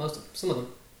of them. Most of them. Some of them.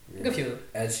 Yeah. A few of them.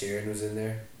 Ed Sheeran was in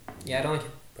there, Yeah, I don't like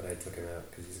him. but I took him out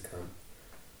because he's a cunt.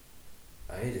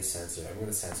 I need to censor. I'm going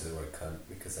to censor the word cunt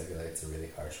because I feel like it's a really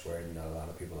harsh word and not a lot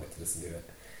of people like to listen to it.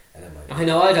 And it might. I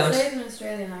know I don't. say it in an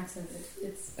Australian accent.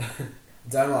 It's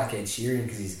Don't like Ed Sheeran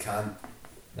because he's a cunt.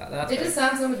 That's it fair. just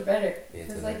sounds so much better. Yeah, it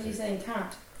It's does like actually. you saying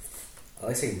can't. I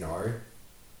like saying nar.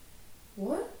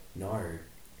 What? Nar.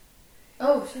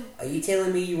 Oh shit. Are you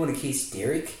telling me you want to kiss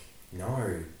Derek?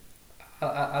 Nar.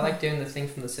 I like doing the thing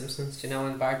from The Simpsons. Do you know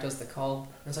when Bart does the call?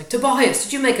 And it's like, Tobias,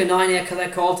 did you make a 9-hour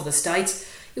collect call to the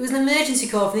States? It was an emergency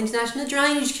call from the International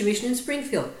Drainage Commission in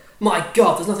Springfield. My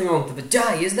God, there's nothing wrong with the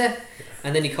bidet, is there?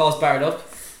 And then he calls Bart up,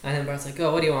 and then Bart's like,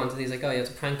 oh, what do you want? And he's like, oh, yeah,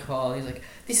 it's a prank call. And he's like,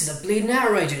 this is a bleeding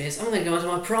outrage, it is. I'm going to go on to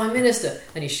my Prime Minister.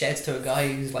 And he shouts to a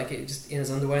guy who's like just in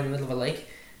his underwear in the middle of a lake.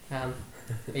 Are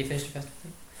you finished your festival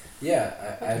thing?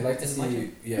 Yeah, I'd like to Is it my see.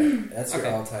 turn? Yeah, that's your Okay.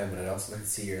 all time, but I'd also like to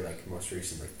see your like most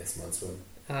recent, like this month's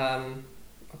one.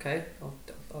 Okay,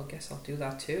 I'll guess I'll do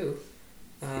that too.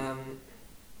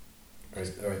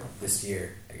 Or this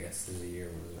year, I guess. There's a year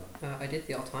one as well. I did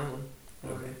the all-time one.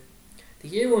 Okay. The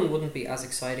year one wouldn't be as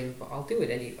exciting, but I'll do it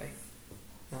anyway.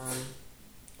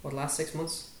 What, last 6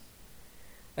 months?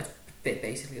 That's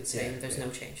basically the same. Yeah, There's yeah.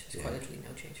 no change. There's Yeah. quite literally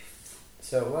no change.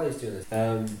 So while he's doing this,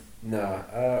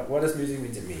 what does music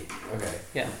mean to me? Okay.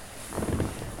 Yeah.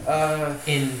 Uh,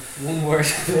 In one word.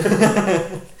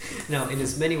 No, in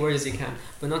as many words as you can,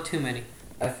 but not too many.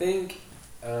 I think,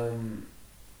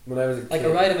 when I was a kid, Like a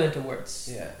right amount of words.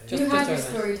 Yeah. Just- you had your just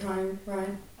story time,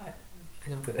 Ryan. I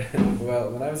know.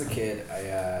 Well, when I was a kid,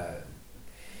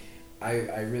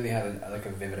 I really had a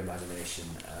vivid imagination,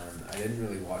 and I didn't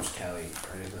really watch telly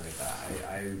or anything like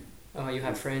that. Oh, you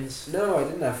had friends. No, I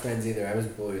didn't have friends either. I was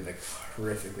bullied like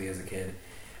horrifically as a kid,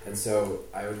 and so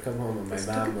I would come home and my Just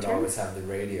mom took a would turn. always have the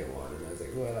radio on, and I was like,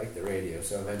 "Oh, I like the radio."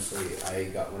 So eventually, I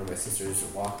got one of my sister's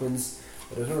Walkmans,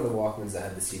 It was one of the Walkmans that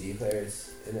had the CD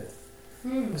players in it.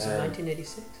 Was it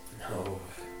 1986? No,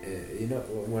 you know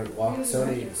when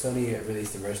Sony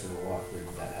released a version of the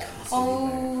Walkman that had the CD player.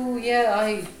 Oh, yeah,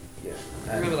 I Yeah,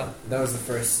 remember that. That was the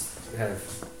first kind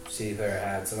of CD player I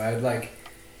had. So I would like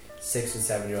 6 and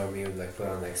 7-year-old me would like put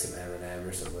on like some Eminem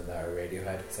or something like that, or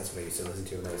Radiohead, because that's what I used to listen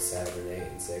to when I was 7 and 8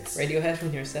 and 6. Radiohead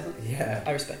when you were 7? Yeah.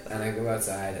 I respect that. And I go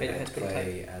outside and I Radiohead's pretty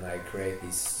play and I create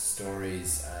these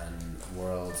stories and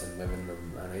worlds and live in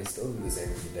them, and I still do the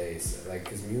same today. So like,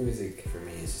 because music for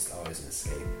me is just always an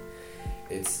escape.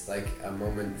 It's like a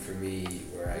moment for me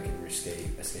where I can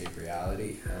escape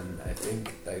reality, and I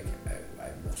think like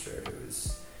I'm not sure if it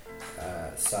was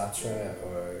Sartre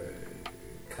or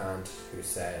Kant who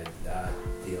said that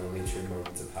the only true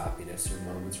moments of happiness are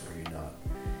moments where you're not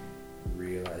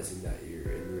realizing that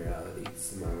you're in reality. It's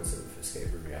the moments of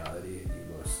escape from reality, and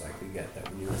you most likely get that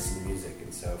when you listen to music.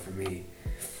 And so for me,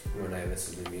 when I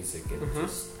listen to music, it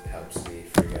just helps me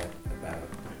forget about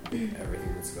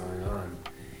everything that's going on,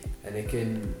 and it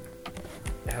can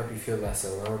help you feel less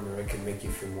alone, or it can make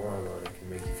you feel more alone. It can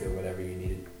make you feel whatever you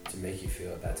needed to make you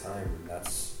feel at that time, and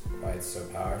that's why it's so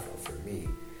powerful for me.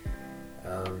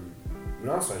 And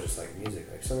also I just like music,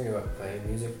 like something about playing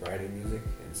music, writing music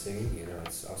and singing, you know,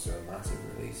 it's also a massive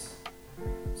release,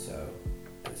 so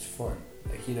it's fun.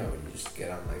 Like, you know, when you just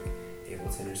get on like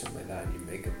Ableton or something like that and you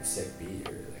make up a sick beat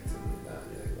or like something like that,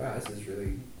 and you're like, wow, this is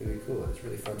really, really cool. It's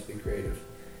really fun to be creative.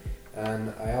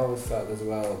 And I always felt as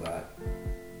well that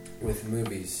with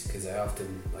movies, because I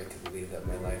often like to believe that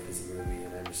my life is a movie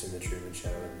and I'm just in the Truman Show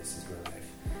and this is my life.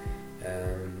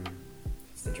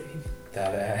 It's the dream.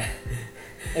 That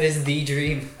It is the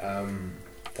dream.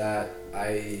 That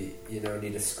I, you know,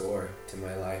 need a score to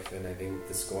my life, and I think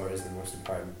the score is the most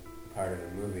important part of a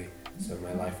movie. So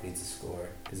my life needs a score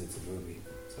because it's a movie.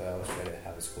 So I always try to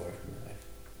have a score for my life.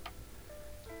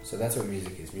 So that's what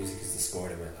music is. Music is the score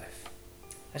to my life.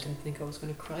 I didn't think I was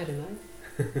going to cry tonight.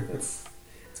 It's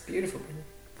beautiful, Brendan.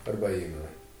 What about you,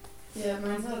 Millie? Yeah,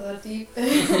 mine's not that deep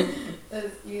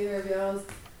as either of y'all's.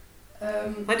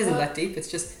 Mine isn't that deep, it's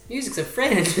just music's a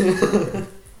friend.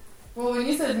 Well, when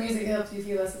you said music helps you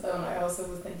feel less alone, I also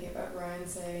was thinking about Ryan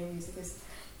saying music is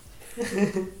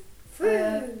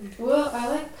well, I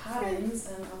like patterns,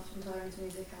 and oftentimes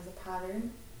music has a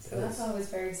pattern, so that's always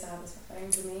very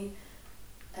satisfying to me.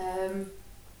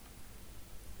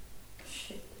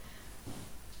 Shit.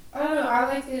 I don't know, I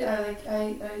like it.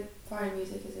 I find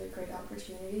music is a great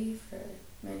opportunity for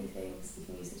many things. You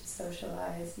can use it to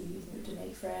socialize, you use it to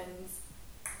make friends.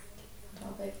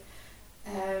 Topic.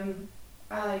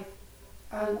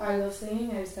 I love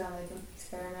singing. I just don't like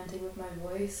experimenting with my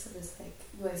voice. Or just like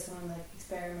the way someone like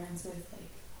experiments with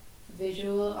like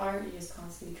visual art. You just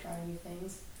constantly try new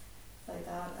things like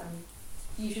that.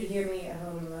 You should hear me at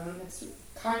home alone. It's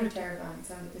kind of terrifying. It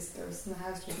sounds like this ghost in the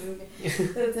house just moving.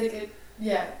 It's like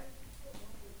yeah.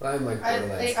 Well, I'm like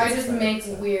I just make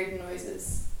weird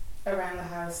noises around the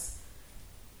house,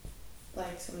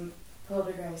 like some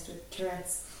poltergeist with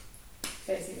Tourette's,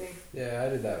 basically. Yeah, I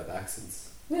did that with accents.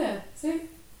 Yeah, see?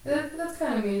 That's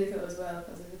kind of musical as well,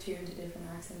 because it's attuned to different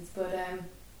accents. But,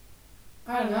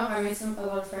 I don't know, I made a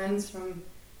lot of friends from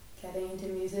getting into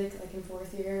music, like in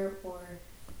 4th year, or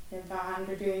in band,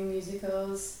 or doing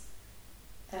musicals.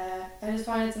 I just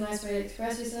find it's a nice way to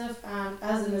express yourself, and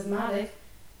as an asthmatic,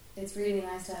 it's really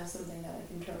nice to have something that I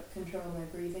can control my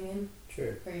breathing in.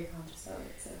 Sure. Where you're conscious of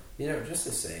it, so. You know, just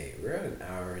to say, we're at 1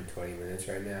 hour and 20 minutes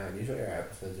right now, and usually our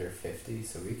episodes are 50,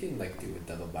 so we can like do a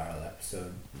double barrel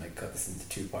episode and like cut this into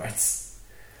 2 parts.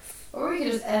 Or we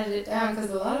could just edit it down,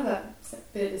 because a lot of that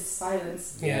bit is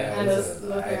silence. Yeah, And us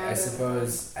look around I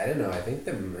suppose, I don't know, I think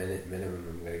the minimum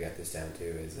I'm going to get this down to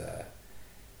is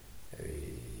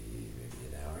maybe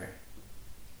an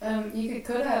hour. You could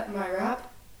cut out my rap.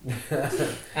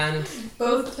 And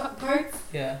both parts.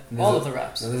 yeah, There's all of the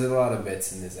raps. There's a lot of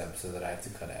bits in this episode that I have to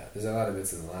cut out. There's a lot of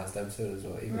bits in the last episode as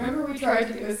well. Even Remember we tried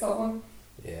to do a song?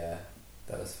 Yeah,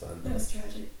 that was fun. That was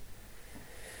tragic.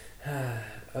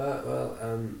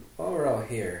 While we're all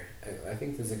here, I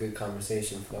think there's a good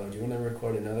conversation flowing. Do you want to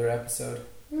record another episode?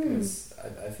 Because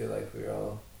I feel like we're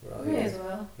all May here. as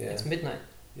well. Yeah. It's midnight.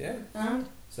 Yeah. And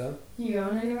So you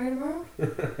going anywhere tomorrow?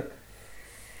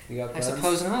 you got I plans?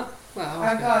 suppose not. Well,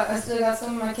 I still got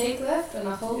some of my cake left and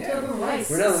a whole tub of rice.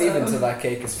 We're not leaving so until that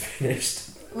cake is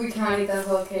finished. we can't eat that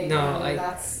whole cake. No,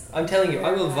 I'm telling you,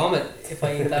 I will vomit if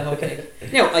I eat that whole cake.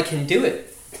 No, I can do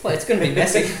it. Well, it's going to be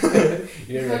messy.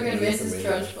 You're Fucking Mrs.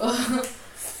 Trunchbull.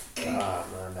 Ah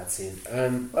man, that scene.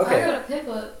 I Okay. got a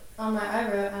pimple on my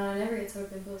eyebrow and I never get sore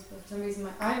pimples, but for some reason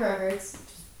my eyebrow hurts. Which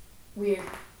is weird.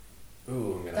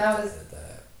 Ooh, I'm gonna That have was- to edit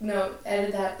that. No,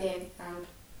 edit that in and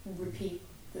repeat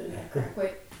the neck crack.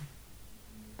 Wait,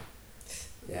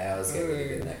 Yeah, I was getting really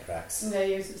good neck cracks. yeah,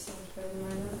 yours is so much better than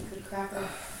mine. That's a good cracker.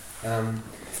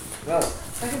 Well,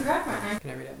 I can crack my neck. Can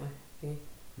I read out my thingy?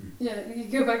 Yeah, you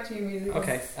go back to your music.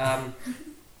 Okay.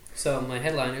 So my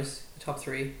headliners, the top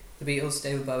three: the Beatles,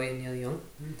 David Bowie, and Neil Young.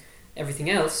 Everything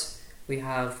else, we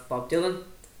have Bob Dylan,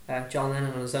 John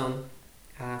Lennon on his own,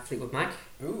 Fleetwood Mac,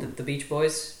 ooh. the Beach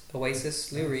Boys,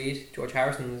 Oasis, Lou Reed, George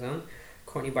Harrison on his own,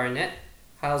 Courtney Barnett,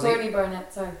 Halsey. Courtney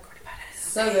Barnett, sorry. Courtney Barnett is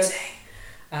So good.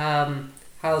 amazing.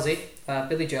 Halsey,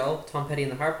 Billy Joel, Tom Petty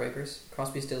and the Heartbreakers,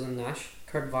 Crosby, Stills and Nash,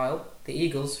 Kurt Vile, The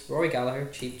Eagles, Rory Gallagher,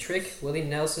 Cheap Trick, Willie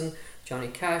Nelson, Johnny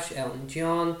Cash, Elton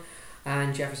John,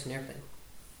 and Jefferson Airplane.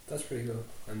 That's pretty cool.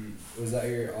 And was that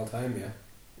your all-time?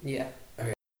 Yeah.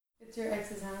 Yeah. It's your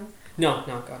ex's hand. No,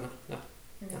 God, no.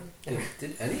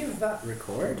 Did any of that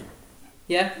record?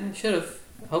 Yeah, should have.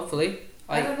 Hopefully.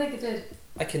 I don't think it did.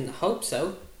 I can hope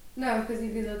so. No, because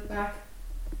if you look back,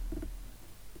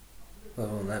 Well, it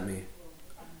won't let me.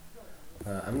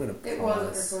 I'm gonna pause. it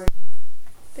was recorded.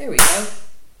 There we go.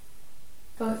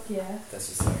 Fuck yeah. That's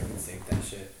just so I can sync that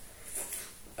shit.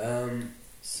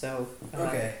 So,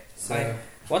 Okay. So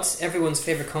what's everyone's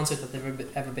favourite concert that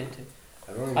they've ever been to?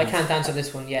 I've only I been can't answer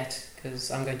this one yet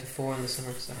because I'm going to 4 in the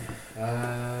summer. So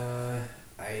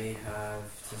I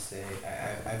have to say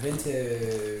I've been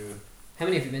to how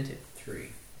many have you been to? 3.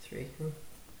 3.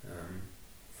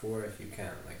 4 if you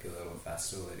count like a little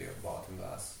festival they do at Boston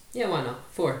Glass. Yeah, why not?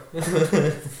 4.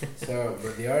 So,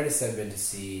 but the artists I've been to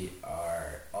see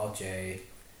are Alt J,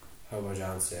 Hobo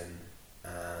Johnson,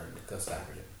 and Gus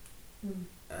Dapperton.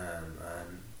 And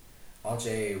Alt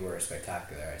J were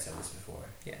spectacular. I said this before.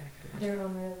 Yeah. They're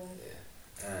on my list.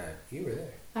 Yeah. You were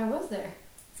there. I was there.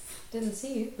 Didn't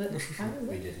see you, but I was We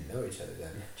there. didn't know each other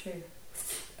then. True.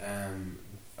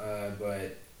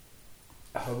 But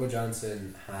Hobo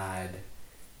Johnson had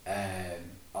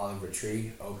Oliver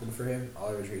Tree open for him.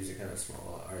 Oliver Tree's a kind of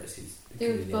small artist. He's a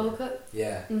Dude, comedian. bowl cut.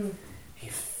 Yeah, Mm.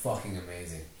 he's fucking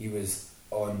amazing. He was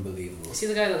unbelievable. See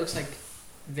the guy that looks like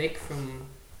Vic from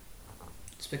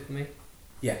Despicable Me?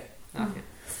 Yeah, Okay.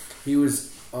 he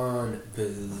was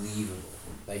unbelievable.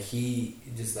 Like he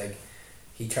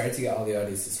tried to get all the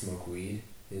audience to smoke weed.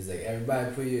 He was like,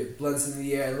 everybody put your blunts in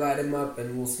the air, light them up,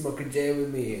 and we'll smoke a J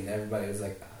with me. And everybody was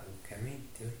like, can we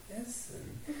do this? And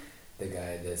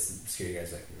the security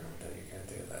guy's like, no, you can't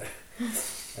do that.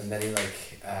 And then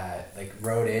he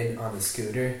rode in on the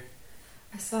scooter,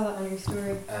 I saw that on your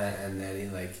story. and then he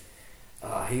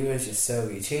was just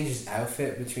he changed his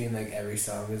outfit between like every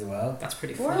song as well. That's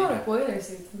pretty Wore a funny. lot of boiler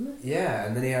suits, didn't it? Yeah,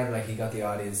 and then he got the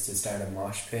audience to start a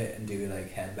mosh pit and do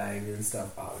like headbanging and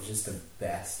stuff. Oh, it was just the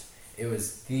best. It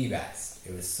was the best.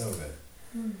 It was so good.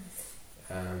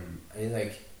 And he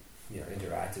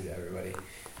interacted with everybody.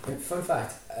 And fun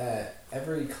fact,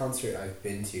 every concert I've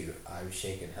been to, I've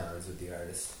shaken hands with the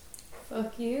artist.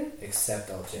 Fuck you.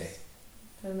 Except Alt J.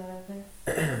 Done that out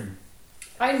there.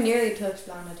 I nearly touched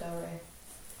Lana Del Rey.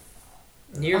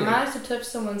 Nearly. I managed to touch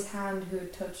someone's hand who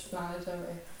had touched Lana Del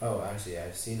Rey. Oh, actually,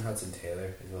 I've seen Hudson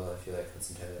Taylor as well. If you like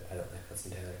Hudson Taylor, I don't like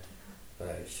Hudson Taylor, but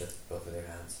I shook both of their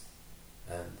hands,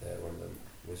 and one of them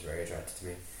was very attracted to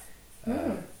me.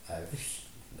 I've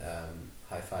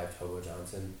high-fived Hobo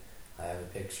Johnson. I have a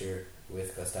picture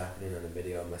with Gus Dapperton and a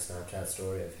video on my Snapchat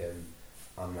story of him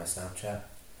on my Snapchat.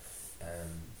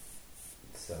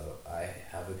 So I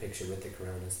have a picture with the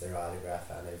Coronas, their autograph,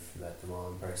 and I've met them all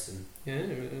in person.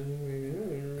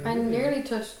 I nearly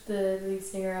touched the lead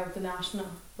singer of The National,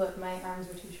 but my arms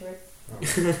were too short. Oh.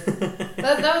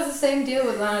 That was the same deal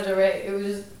with Lana Del Rey. It was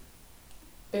just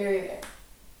very...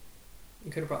 You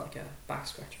could have brought like a back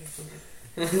scratcher or something.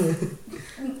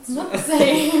 It's not the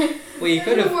same. Well, you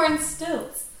could have. worn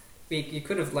stilts. You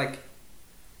could have like.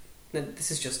 No,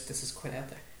 this is quite out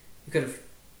there. You could have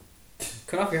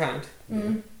cut off your hand,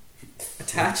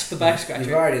 attach the back You've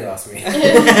scratcher, already lost me.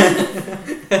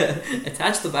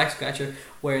 attach the back scratcher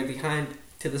where the hand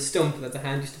to the stump that the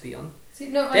hand used to be on. See,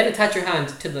 no, Then attach your hand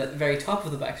to the very top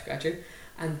of the back scratcher,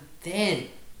 and then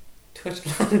touch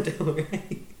Lana Del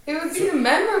Rey. it would be a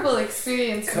memorable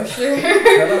experience for sure.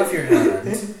 Cut off your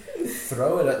hand,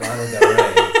 throw it at Lana Del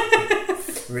Rey,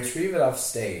 retrieve it off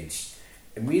stage,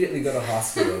 immediately go to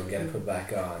hospital and get it put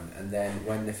back on, and then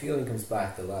when the feeling comes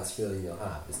back, the last feeling you'll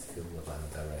have is the feeling of Lana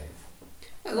Del Rey.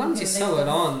 As long as you sew it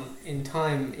on in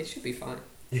time, it should be fine.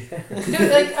 No,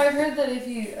 like I've heard that if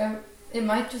you, it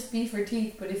might just be for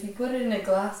teeth, but if you put it in a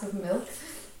glass of milk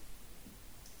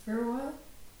for a while,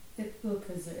 it will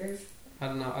preserve. I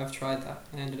don't know, I've tried that.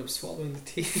 I ended up swallowing the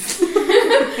teeth.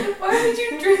 Why would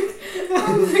you drink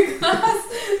from the glass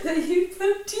that you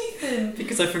put teeth in?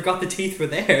 Because I forgot the teeth were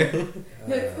there.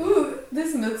 Like, ooh,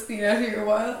 This milk's been out here a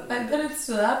while. I bet it's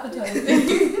still appetizing.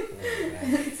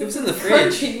 It was in the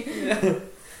fridge. Crunchy. Yeah.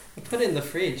 I put it in the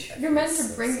fridge. You're meant to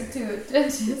bring it to a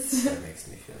dentist. That makes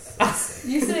me feel so sick.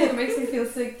 You say it makes me feel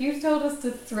sick. You told us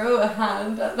to throw a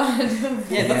hand at that.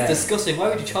 Yeah, that's disgusting. Why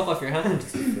would you chop off your hand?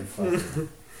 Makes me feel fucking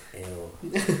ill.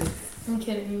 I'm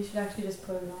kidding. You should actually just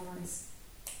put it on ice.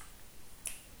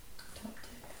 Top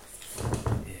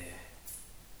tip. Yeah.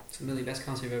 It's the really best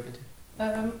concert I've ever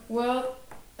been to. Well,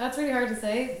 that's really hard to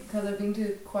say because I've been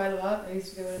to quite a lot. I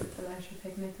used to go to the Leisure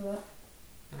Picnic a lot.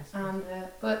 Nice. And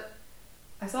but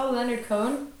I saw Leonard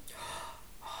Cohen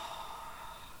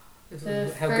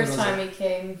the How good first was time it? he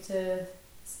came to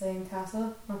Slane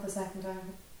Castle, not the second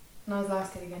time. Not his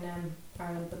last gig in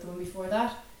Ireland, but the one before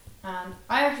that. And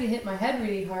I actually hit my head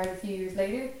really hard a few years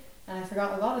later, and I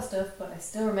forgot a lot of stuff, but I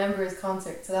still remember his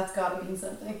concert, so that's gotta mean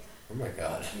something. Oh my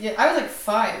god. Yeah, I was like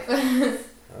 5, Oh.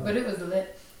 but it was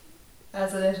lit.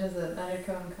 As lit as a Leonard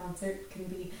Cohen concert can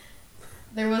be.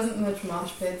 There wasn't much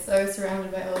mosh pits. I was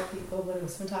surrounded by old people, but it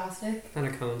was fantastic.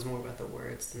 Leonard Cohen's more about the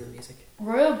words than the music.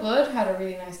 Royal Blood had a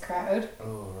really nice crowd.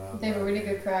 Oh, wow. They were a really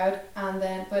good crowd, and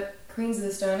then but Queens of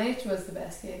the Stone Age was the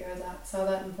best gig I was at. Saw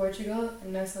that in Portugal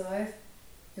in Nosa Live.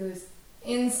 It was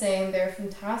insane. They're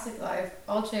fantastic live.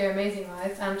 Alche are amazing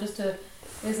live, and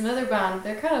there's another band.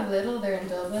 They're kind of little. They're in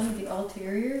Dublin. The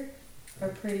Ulterior are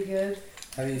pretty good.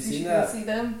 Have you You seen should that? go see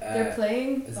them. They're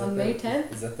playing Is on that May the-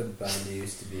 10th. Is that the band you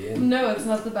used to be in? No, it's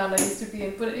not the band I used to be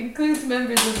in, but it includes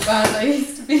members of the band I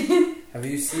used to be in. Have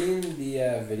you seen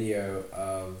the video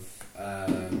of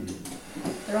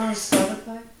They're on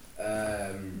Spotify.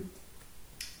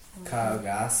 Kyle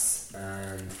Gass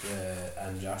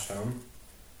and Josh Homme?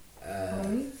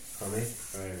 Homie?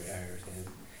 Homie, whatever your name,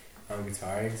 on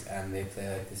guitars, and they play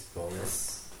like this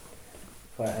bonus.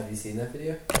 What, have you seen that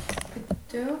video?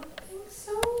 Don't think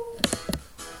so.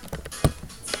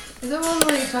 Is that one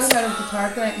where you talk about a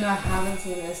guitar playing? No, I haven't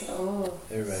seen this. Oh.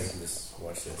 Everybody can just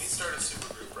watch We this. start a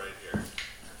super group right here.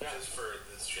 Just for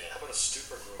this jam. How about a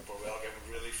super group where we all get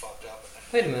really fucked up?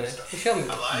 Wait a minute. You showed me.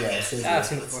 I like Yeah, it. seriously. Ah, I've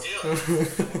seen it Let's before. do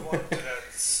it. We want to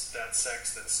that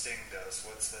sex that Sting does.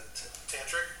 What's that?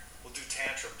 Tantric? We'll do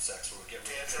tantrum sex where we get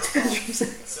tantrum.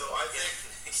 So I think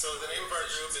the name of our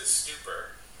group is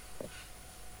Stupor,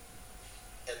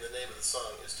 and the name of the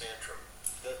song is Tantrum.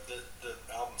 The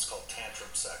album's called Tantrum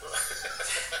Sex.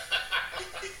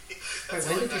 Wait,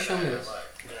 when did you show me this?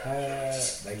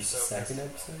 Like the second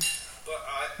episode? But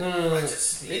No. I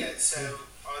just so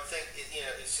I think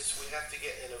it's just we have to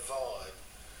get in a vibe,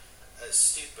 a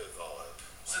stupid vibe.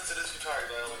 Since it is guitar,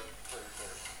 dialing.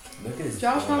 Look at his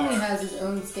Josh bulge. Homme has his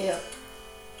own scale.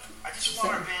 I just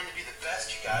want our band to be the best,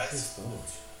 you Look at guys. his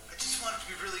bulge. I just want it to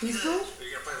be really Who's good. that? Are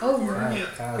you gonna play the Oh, recorder? wow. Yeah.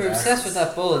 Kyle You're Gass obsessed is- with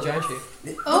that bulge, aren't you?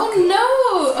 Oh no!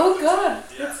 Oh god!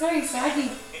 That's very saggy.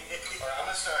 Alright, I'm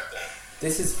gonna start then.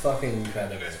 This is fucking You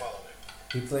incredible. guys follow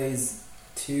me. He plays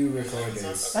 2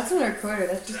 recorders. That's not a recorder,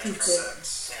 that's just too Tantrum thick.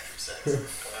 Sex. Tantrum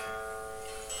Sex.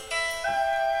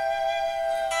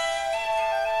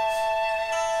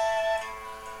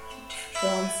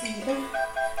 John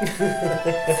Cena.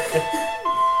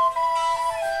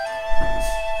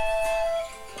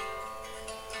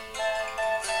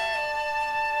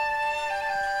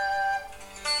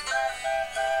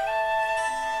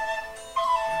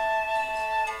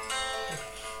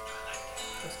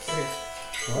 That's curious.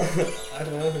 What? I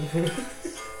don't know.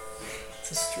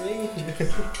 It's a string.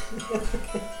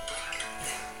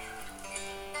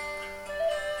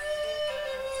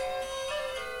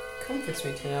 Comforts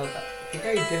me to know that it'd be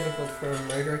very difficult for a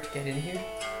murderer to get in here.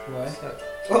 Why?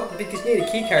 Well, because you need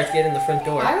a key card to get in the front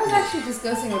door. I was actually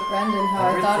discussing with Brendan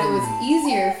how I thought it was Everything-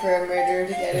 easier for a murderer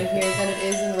to get in here than it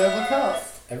is in Robocop.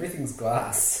 Everything's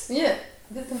glass. Yeah,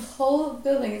 the whole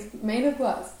building is made of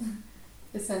glass.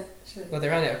 Essentially. Well, they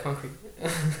ran out of concrete.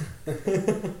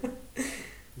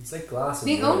 It's like glass.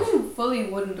 The and wood. only fully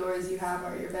wooden doors you have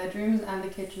are your bedrooms and the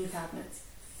kitchen cabinets.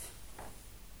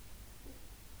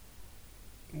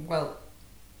 Well,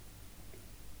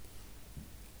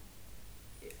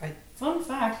 Fun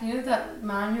fact, you know that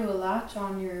manual latch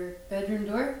on your bedroom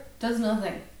door does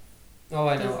nothing. oh,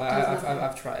 I know. Does I've nothing.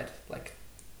 I've tried like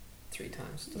 3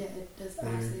 times. Yeah, it does Mm.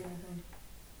 absolutely nothing.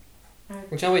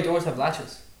 Alright. Which way doors have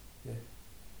latches? Yeah.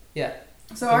 Yeah.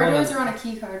 So The our one doors on- are on a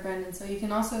key card, Brendan, so you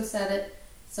can also set it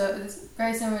so it's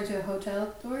very similar to a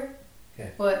hotel door.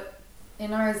 Okay. But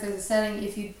in ours there's a setting,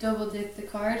 if you double dip the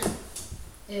card,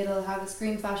 it'll have a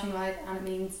screen flashing light and it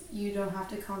means you don't have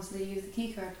to constantly use the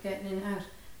key card to get in and out.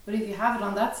 But if you have it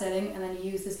on that setting and then you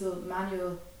use this little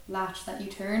manual latch that you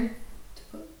turn to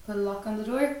put a lock on the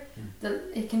door,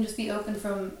 it can just be opened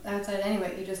from outside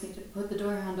anyway. You just need to put the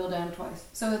door handle down twice.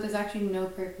 So there's actually no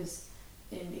purpose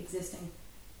in existing.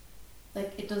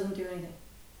 Like, it doesn't do anything.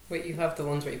 Wait, you have the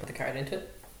ones where you put the card into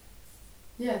it?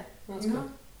 Yeah. That's you cool.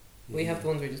 know? We have the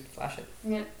ones where you just flash it.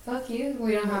 Yeah, fuck you.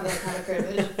 We don't have that kind of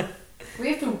privilege. We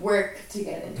have to work to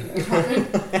get into the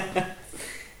apartment.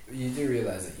 You do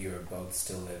realize that you are both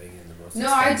still living in the most.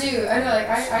 No, I expensive do. I know, like,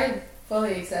 apartment. I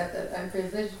fully accept that I'm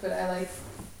privileged, but I like.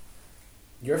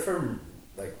 You're from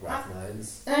like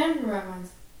Rathmines. I am from Rathmines.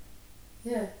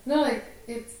 Yeah. No, like,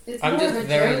 it's I'm more just of a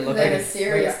very joke lucky. than a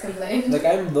serious Like, complaint. Like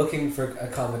I'm looking for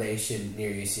accommodation near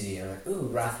UCD. I'm like, ooh,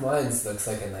 Rathmines looks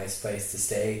like a nice place to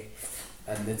stay,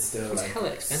 and it's still It's like hella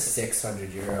expensive.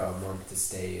 €600 a month to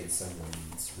stay in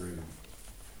someone's room.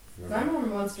 My mom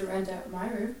wants to rent out my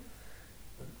room.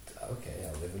 Okay,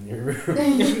 I'll live in your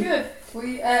room. You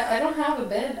could. I don't have a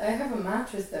bed. I have a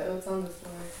mattress though. It's on the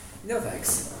floor. No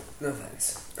thanks. No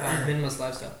thanks. Minimalist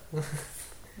lifestyle.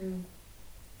 Mm.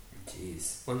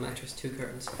 Jeez. One mattress, 2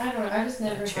 curtains. I don't know. I just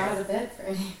never Chair. had a bed for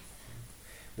any.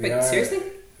 We Wait, are- seriously?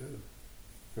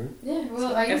 Yeah.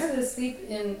 Well, I used Ever? to sleep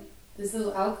in this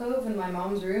little alcove in my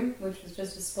mom's room, which was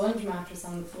just a sponge mattress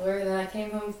on the floor. And then I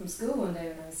came home from school one day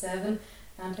when I was 7.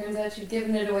 And turns out she'd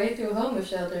given it away to a homeless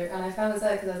shelter. And I found this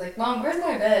out because I was like, Mom, where's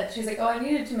my bed? She's like, oh, I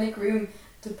needed to make room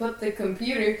to put the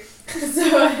computer. So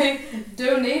I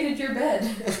donated your bed.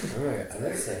 Oh my god, I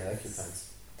like to say I like your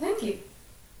pants. Thank you.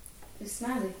 They're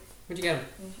snazzy. Where'd you get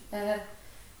them?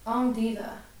 On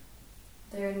Diva.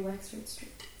 They're in Wexford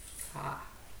Street. Ah.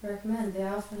 Recommend. They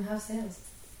often have sales.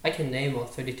 I can name all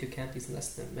 32 counties in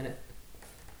less than a minute.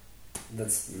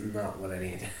 That's not what I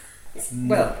need. It's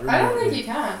Well, not I don't think remotely- you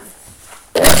can.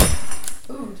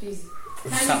 Ooh, jeez.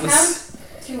 Can That you was...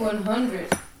 count to 100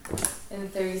 in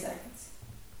 30 seconds?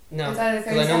 No, It's either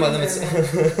 30 because I know my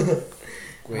seconds limits. or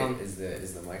a minute. Wait,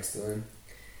 is the mic still in?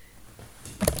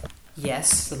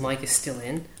 Yes, the mic is still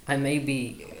in. I may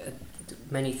be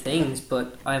many things,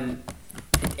 but I'm...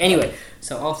 Anyway,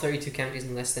 so all 32 counties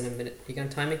in less than a minute. You gonna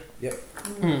time me?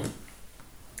 Mm.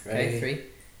 Okay, 3,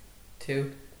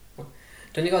 2, 1.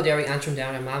 Donegal, Derry, Antrim,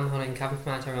 Down, Mam, Hunting, Cavan,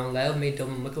 Command, Tyrone, Louth, Meath,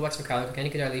 Dublin, Michael, Wexford, Carrick, Kenny,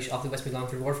 Kildare, Laois, Offaly, Westmeath,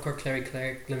 Longford, Waterford, Cork, Clary,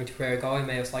 Clare, Limerick, Tipperary, Galway,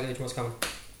 Mayo, Sligo, most common.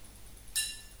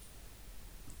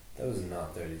 That was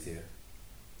not 32.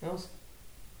 That was...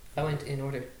 I went in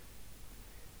order.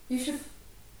 You should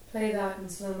play that in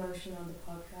slow motion on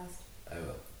the podcast. I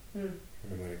will. Hmm.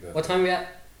 I'm gonna go. What time are we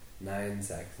at? 9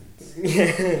 seconds.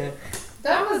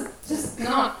 That was just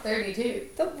not 32.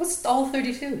 That was all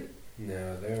 32.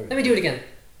 No, there. Let me do it again.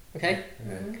 Okay? Okay.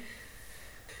 Mhm.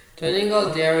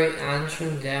 Donegal, Derry,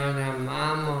 Antrim, Down,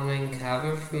 Mam, Hunting,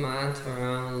 Cavan, Command,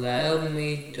 Tyrone, Louth,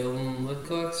 Meath, Dublin,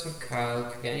 Michael, Wexford,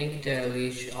 Carrick, Kenny, Kildare,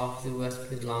 Laois, Offaly,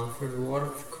 Westmeath, Longford,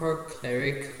 Waterford, Cork,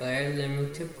 Clary, Clare,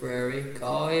 Limerick, Tipperary,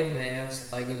 Galway, Mayo,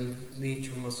 Sligo,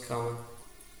 Laois, most common.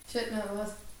 Shit, no, it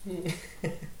was.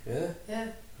 Yeah? Yeah.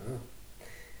 Oh.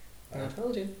 I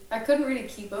told you. I couldn't really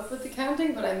keep up with the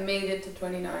counting, but I made it to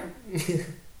 29.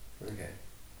 Okay.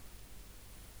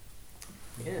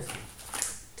 Yeah.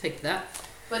 Take that.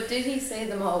 But did he say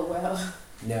them all well?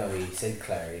 No, he said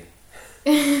Clary.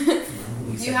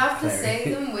 You have to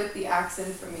say them with the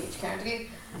accent from each county.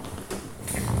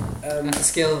 That's a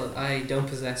skill that I don't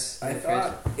possess. I I'm afraid.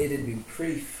 thought it'd be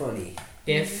pretty funny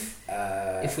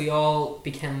If we all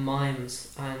became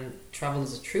mimes and travelled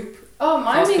as a troupe. Oh,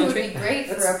 miming would country. be great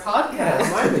for a Yeah,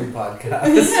 podcast. miming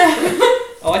podcast.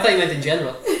 Oh, I thought you meant in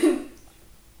general.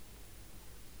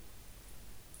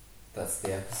 That's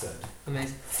the episode.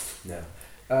 Amazing. No.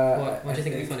 What do you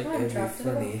think would be funny? It'd be Drafted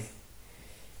funny If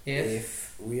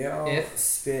if we all If?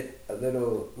 spit a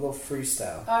little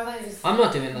freestyle. Oh, I thought you just I'm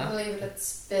not doing that. believe it, let's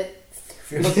spit.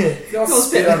 If we all Go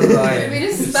spit spit. on the We line.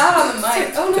 just spat on the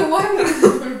mic. Oh no, why would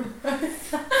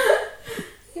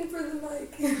we for the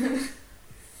mic?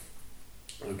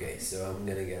 Okay, so I'm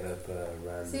gonna get up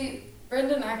random. See,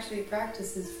 Brendan actually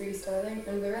practices freestyling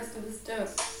and the rest of us don't.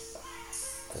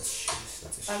 That's shoes.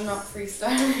 That's a I'm shoe. not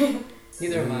freestyling.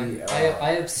 Neither am We I. are- I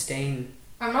abstain.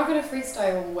 I'm not gonna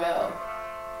freestyle well.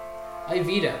 I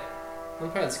veto. I'm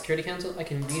part of the Security Council. I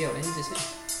can veto any decision.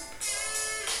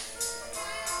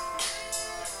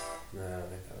 No, I don't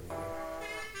think that would be good.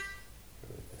 Go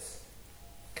with this.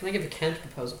 Can I give a counter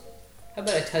proposal? How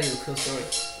about I tell you a cool story?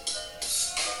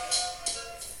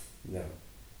 No.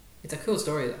 It's a cool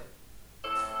story though.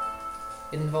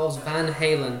 It involves Van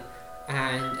Halen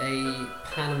and a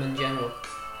Panaman general.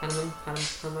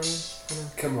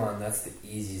 Panaman? Come on, that's the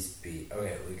easiest beat.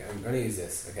 Okay, look, I'm gonna use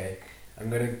this. Okay, I'm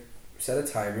gonna set a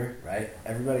timer. Right,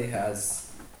 everybody has.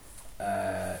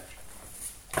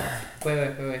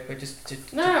 Wait.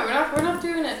 Just No, we're not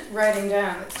doing it writing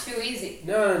down. It's too easy.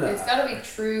 No. It's gotta be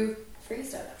true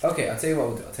freestyle. Okay, I'll tell you what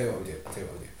we'll do.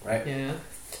 Right. yeah.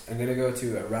 I'm gonna go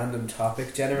to a random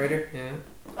topic generator. Yeah.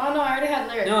 Oh no, I already had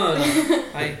lyrics. No.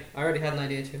 I already had an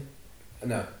idea too.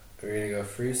 No, we're gonna go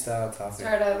freestyle topic.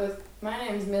 Start out with, my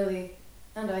name's Millie,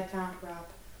 and I can't rap.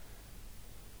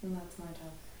 And that's my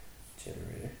topic.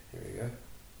 Generator. Here we go.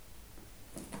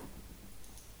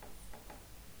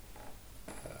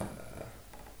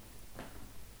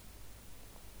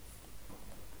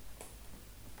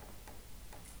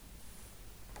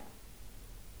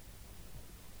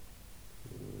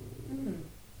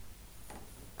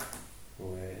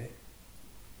 Wait.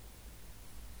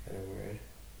 Got a word.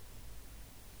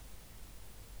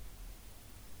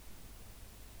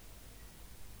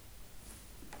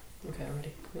 Okay, I'm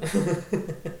ready.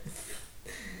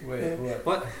 Wait, what?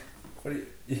 What? What are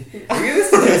you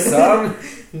listening to a song?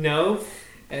 No,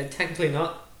 technically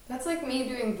not. That's like me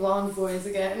doing blonde boys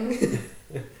again.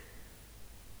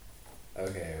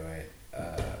 Okay, wait.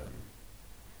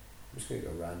 I'm just gonna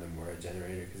go random word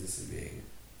generator because this is being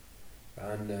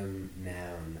random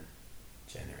noun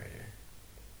generator.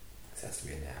 This has to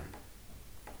be a noun.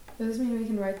 Does this mean we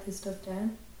can write this stuff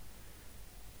down?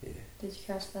 Yeah. Did you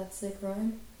catch that sick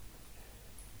rhyme?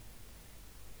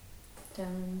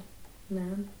 Down,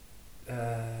 noun.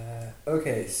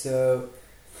 Okay, so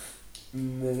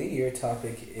Millie, your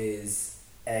topic is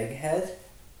egghead.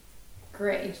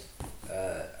 Great.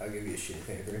 I'll give you a sheet of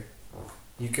paper.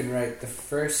 You can write the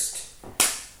first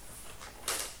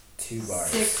 2 bars.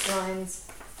 6 lines.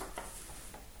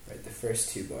 Write the first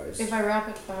 2 bars. If I rap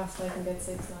it fast, I can get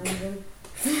 6 lines in.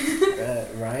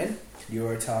 Ryan,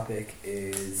 your topic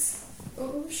is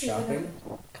Oh, shit. shopping.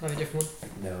 Can I have a different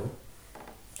one? No.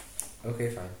 Okay,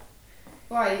 fine.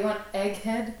 Why, you want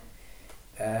egghead?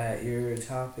 Your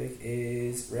topic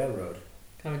is railroad.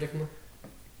 Can I have a different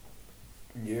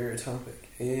one? Your topic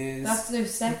is That's their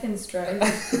second strike.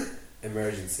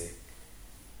 emergency.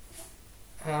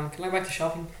 Can I go back to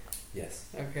shopping? Yes.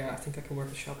 Okay, I think I can work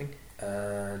with shopping.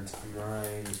 And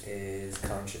mine is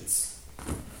conscience.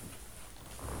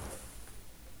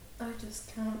 I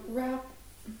just can't rap.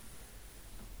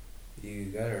 You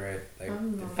got it right. Like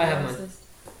I'm not I have mine. racist.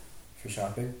 for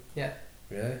shopping. Yeah.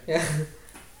 Really? Yeah.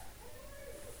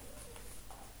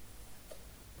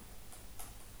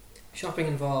 Shopping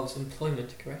involves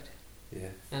employment, correct? Yeah.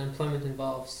 And employment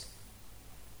involves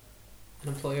an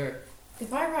employer.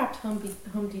 If I rapped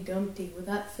Humpty Dumpty, would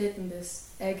that fit in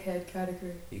this egghead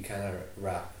category? You kind of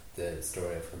wrap the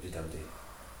story of Humpty Dumpty.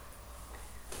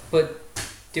 But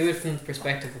do it from the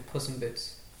perspective of Puss in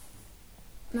Boots.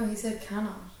 No, he said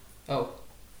cannot. Oh.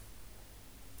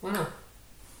 Why not?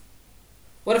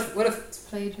 What if It's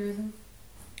plagiarism.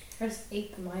 I just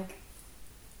ate the mic.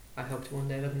 I hope to one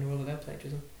day live in a world without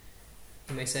plagiarism?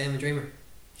 You may say I'm a dreamer,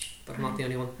 but I'm not the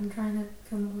only one. I'm trying to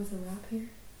come up with a rap here.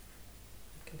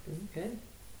 Okay.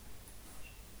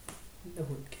 No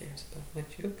one cares about my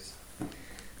jokes.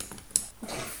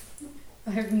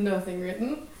 I have nothing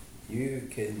written. You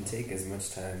can take as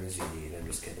much time as you need. I'm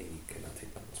just kidding. You cannot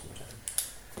take that much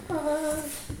more time.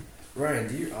 Ryan,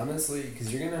 do you honestly?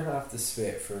 Because you're gonna have to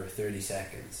spit for 30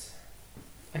 seconds.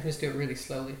 I can just do it really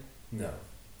slowly. No,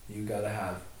 you gotta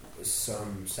have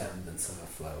some semblance of a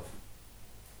flow.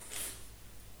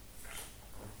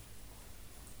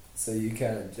 So you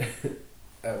can't.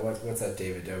 What's that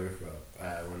David Dobrik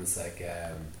quote? When it's like,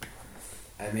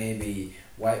 I may be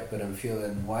white, but I'm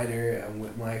feeling whiter. I'm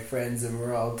with my friends, and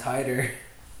we're all tighter.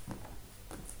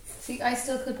 See, I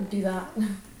still couldn't do that.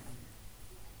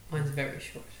 Mine's very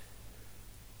short.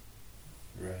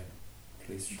 Right.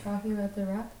 Please You try. talking about the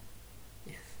rap?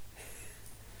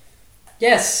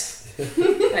 Yes! I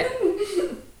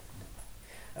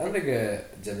don't think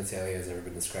genitalia has ever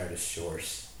been described as short.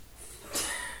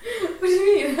 What do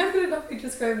you mean? How could it not be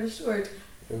described as short?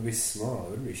 It would be small. It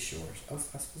wouldn't be short. I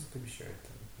suppose it could be short.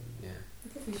 Though. Yeah.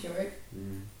 It could be short.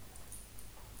 Mm.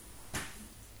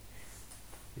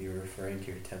 You were referring to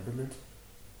your temperament?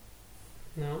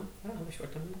 No, I don't have a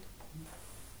short temperament.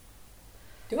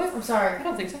 Do I? I'm sorry. I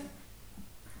don't think so.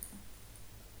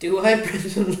 Do I,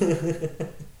 Brendan?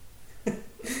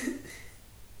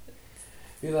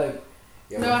 You're like,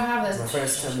 yo, No, I my haven't.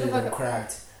 first time Shut they the were fuck up.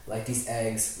 cracked. Like these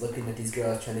eggs, looking at these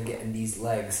girls trying to get in these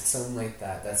legs. Something like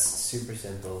that. That's super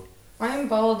simple. I am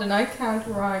bald and I can't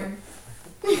rhyme.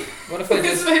 What if I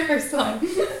This is just my first time.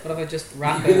 what if I just You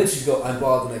rap can it? literally go, I'm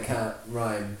bald and I can't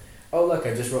rhyme. Oh look,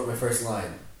 I just wrote my first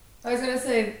line. I was gonna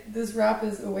say, this rap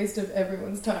is a waste of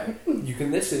everyone's time. You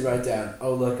can literally write down,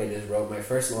 oh look, I just wrote my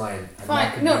first line. And that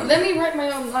Fine. could No, be- let me write my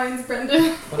own lines,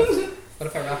 Brendan. What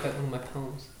if I rap it one of my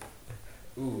poems?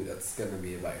 Ooh, that's gonna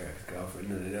be about your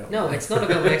ex-girlfriend. No. No, it's not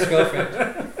about my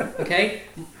ex-girlfriend. Okay?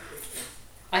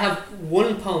 I have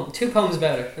two poems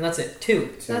about her, and that's it.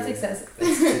 Two. That's excessive.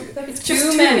 That's It's Too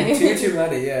just many. too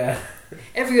many, yeah.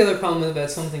 Every other poem is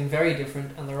about something very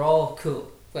different, and they're all cool.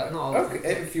 Well, not all. Okay,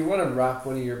 if you want to rap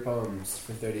one of your poems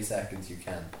for 30 seconds, you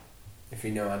can. If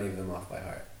you know any of them off by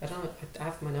heart. I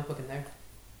have my notebook in there.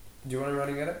 Do you want to run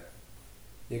and get it?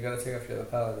 You gotta take off your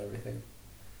lapel and everything.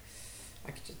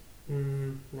 I could just.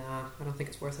 Nah, I don't think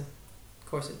it's worth it. Of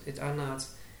course, I don't know.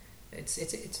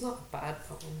 It's not a bad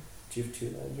poem. Do you have 2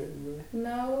 lines written, really?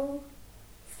 No.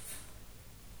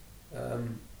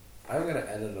 I'm gonna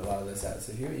edit a lot of this out,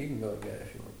 so you can go and get it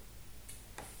if you want.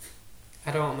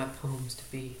 I don't want my poems to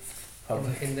be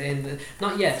Public. in the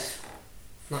not yet.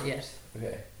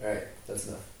 Okay, alright, that's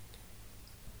enough.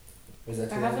 Was that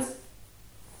 2 I lines? haven't.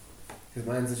 Because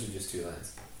mine's literally just 2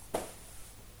 lines.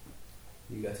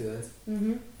 You got 2 lines?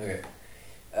 Mm-hmm. Okay.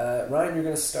 Ryan, you're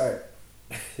gonna start.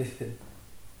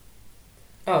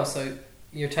 Oh, so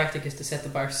your tactic is to set the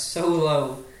bar so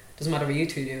low. Doesn't matter what you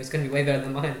two do. It's going to be way better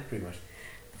than mine. Pretty much.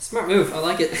 Smart move. I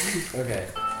like it. Okay.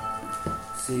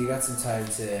 So you got some time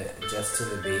to adjust to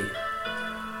the beat.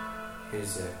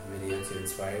 Here's a video to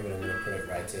inspire you, but I'm gonna put it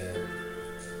right to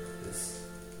this.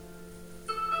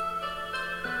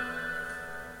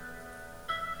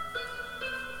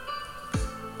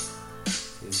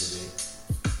 Here's the beat.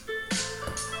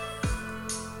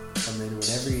 Come in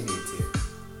whenever you need to.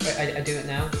 Wait, I do it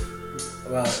now.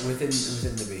 Well, within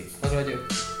the beat. What do I do?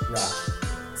 Rap.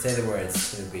 Say the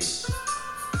words to the beat.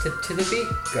 To the beat?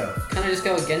 Go. Can I just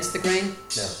go against the grain?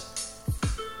 No.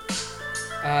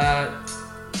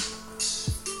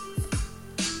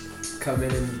 Come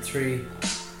in 3,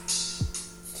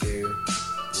 2, 1.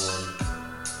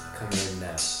 Come in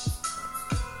now.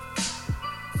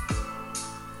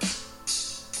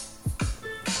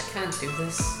 I can't do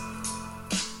this.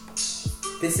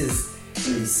 This is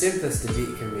the simplest a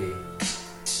beat can be.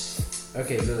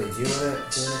 Okay, Lily, do you wanna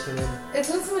come in? It's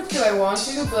not so much do I want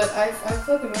to, but I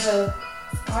fucking will.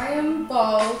 I am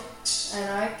bald and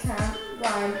I can't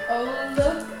rhyme. Oh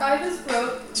look, I just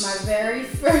wrote my very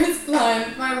first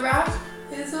line. My rap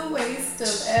is a waste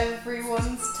of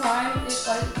everyone's time. If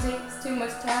it takes too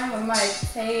much time, I might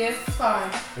pay a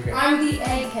fine. Okay. I'm the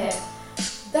egghead.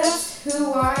 That's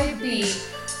who I be.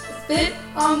 Spit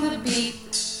on the beat.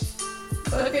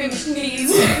 Fucking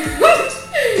knees.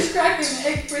 Crack an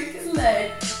egg, break a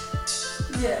leg.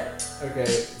 Yeah. Okay,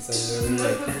 so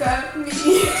Lily, Enough about me.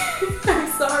 I'm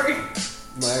sorry.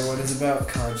 my one is about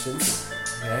conscience.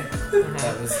 Okay,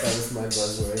 that was my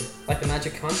buzzword. Like the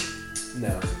magic conch?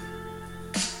 No.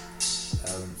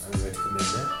 I'm going to come in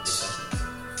now.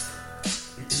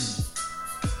 In a second.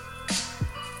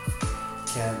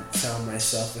 Can't tell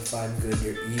myself if I'm good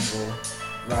or evil.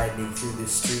 Riding through the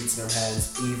streets, no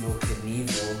hands, evil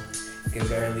Knievel. Can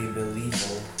barely believe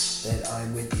that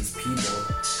I'm with these people.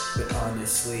 But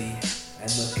honestly, I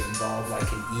look involved like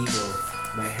an eagle.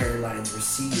 My hairline's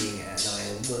receding and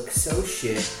I look so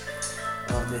shit.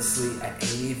 Honestly, I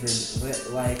ain't even lit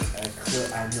like a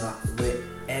clit. I'm not lit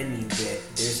any bit.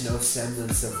 There's no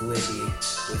semblance of Libby.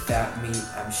 Without me,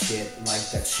 I'm shit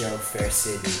like that show Fair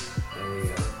City. There we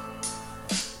go.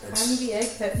 I'm the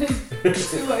egghead.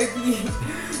 That's who I be.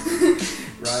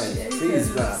 Ryan, The please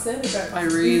egghead rap. said about I me.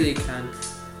 really can't.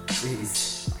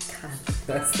 Please. I can't.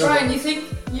 That's the Brian, you think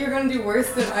you're gonna do worse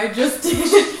than I just did?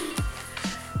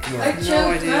 Come I on. choked, No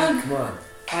idea. man. Come on.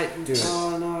 Do it.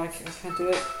 Oh no, I can't do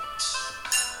it.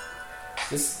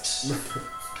 Just.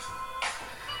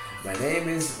 My name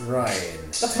is Ryan.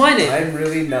 That's my name. I'm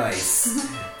really nice.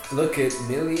 Look at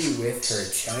Millie with her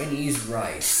Chinese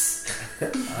rice.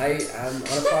 I am on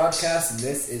a podcast and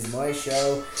this is my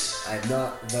show. I'm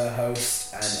not the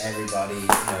host and everybody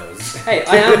knows. Hey,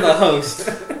 I am the host.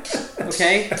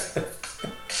 Okay?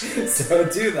 So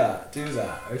do that.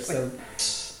 Or some.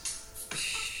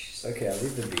 Okay, I'll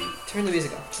leave the beat. Turn the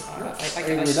music off.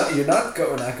 You're not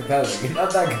going a cappella. You're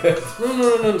not that good.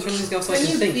 No. Turn the music off so I Can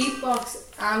can you think. beatbox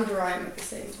and rhyme at the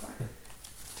same time?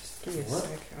 Just give me a What?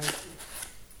 sec.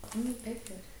 I'm the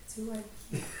egghead. That's who I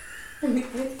be. I'm the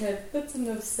egghead. That's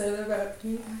enough said about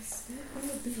me. I spit on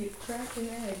the beat, crack an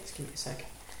egg. Just give me a sec.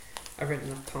 I've written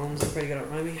enough poems. I'm pretty good at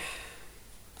rhyming.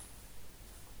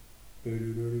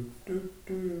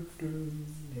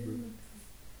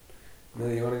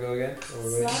 Millie, you want to go again? Or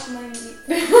we're waiting? Slap my knee.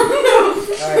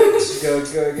 Alright,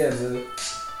 go again, Millie.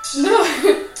 No!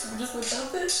 Just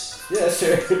without this? Yeah,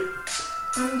 sure.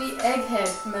 I'm the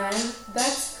egghead, man.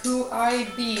 That's who I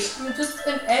be. I'm just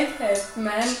an egghead,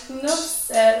 man. Enough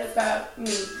said about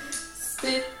me.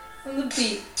 Spit on the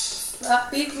beat.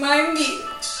 Slap beat my meat.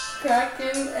 Crack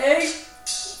an egg.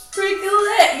 Break a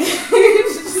leg.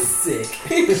 Sick.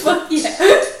 Fuck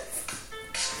yeah.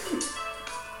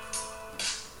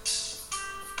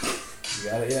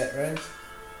 Got it yet, Ryan?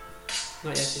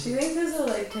 Not yet. Do you think this will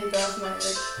like take off my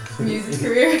like music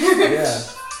career? Yeah.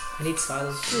 I need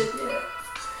silence. Shit, yeah.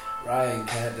 Ryan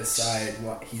can't decide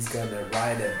what he's gonna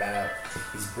write about.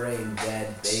 He's brain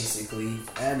dead, basically,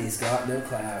 and he's got no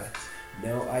cloud.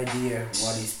 No idea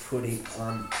what he's putting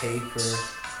on paper,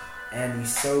 and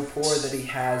he's so poor that he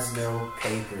has no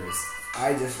papers.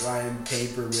 I just rhyme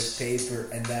paper with paper,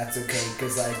 and that's okay,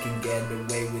 cause I can get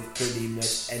away with pretty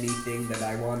much anything that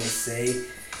I wanna say.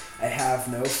 I have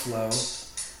no flow,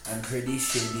 I'm pretty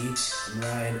shitty, and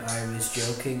Ryan, I was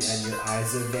joking, and your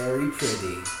eyes are very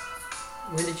pretty.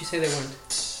 When did you say they weren't?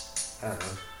 I don't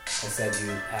know. I said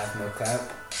you have no clout,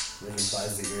 which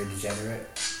implies that you're a degenerate.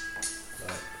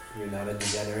 But you're not a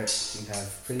degenerate. You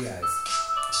have pretty eyes.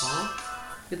 Huh?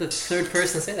 You're the third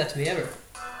person to say that to me ever.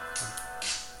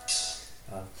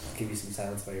 I'll give you some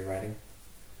silence while you're writing.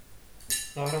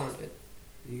 No, I don't want to do it.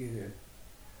 You can do it.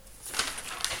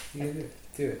 You can do it.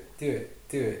 Do it. Do it.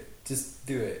 Do it. Just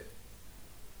do it.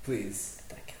 Please.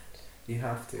 I can't. You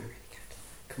have to.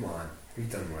 Come on. We've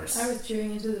done worse. I was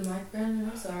chewing into the mic, Brandon.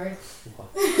 I'm sorry.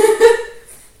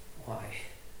 Why?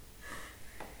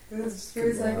 It was just for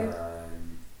a second.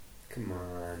 Come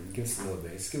on. Give us a little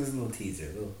bit. Just give us a little teaser. A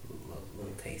little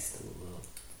taste. A little.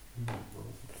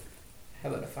 How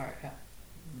about a fire cat?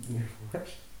 What?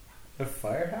 A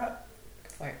fire hat?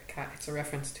 Fire cat. It's a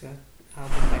reference to an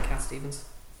album by Cat Stevens.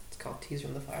 It's called Teaser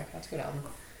on the Fire Cat. It's a good album.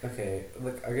 Okay,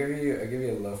 look, I'll give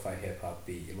you a lo-fi hip hop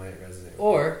beat. You might resonate.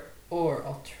 Or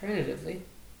alternatively,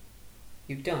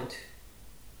 you don't.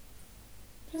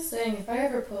 Just saying, if I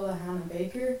ever pull a Hannah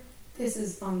Baker, this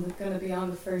is gonna be on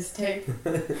the first tape.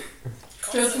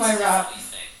 Just my rap.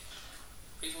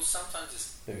 People sometimes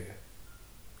just There you go.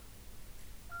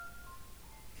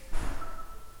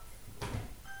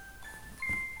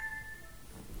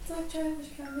 It's like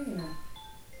Childish Gambino.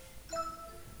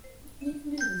 You can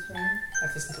do this, Ryan.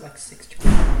 I've listened to like 6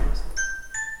 albums.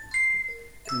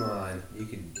 Come on, you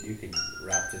can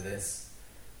rap to this.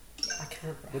 I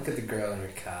can't rap. Look at the girl and her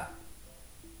cat.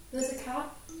 There's a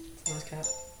cat. It's a nice cat.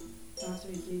 Sounds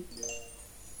really cute.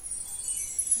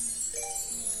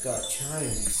 It's got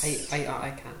chimes.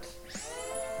 I can't.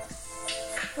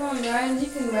 Come on, Ryan, you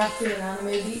can rap to an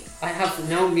anime beat. I have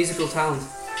no musical talent.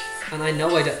 And I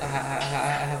know I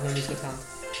have no musical talent.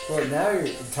 Well, now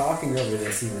you're talking over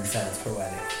this even sounds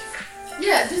poetic.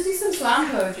 Yeah, just do some slam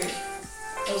poetry.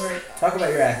 Over it. Talk about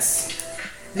your ex.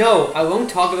 No, I won't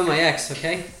talk about my ex,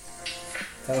 okay?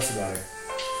 Tell us about her.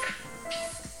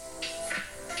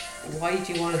 Why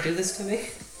do you want to do this to me?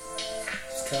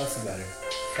 Just tell us about her.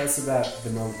 Tell us about the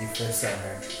moment you first saw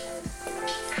her.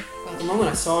 Well, the moment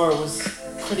I saw her was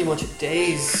pretty much a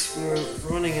daze. We were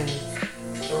running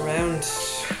around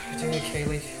doing a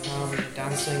Kaylee. We were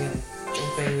dancing and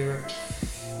jumping. We were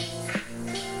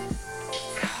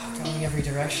going every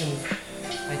direction.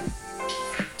 I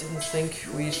didn't think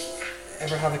we'd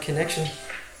ever have a connection.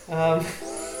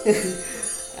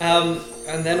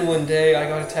 And then one day I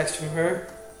got a text from her.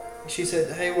 She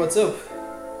said, "Hey, what's up?"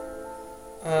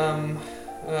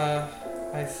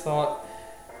 I thought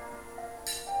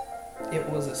it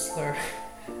was a slur.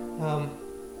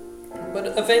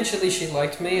 But eventually she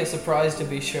liked me, a surprise to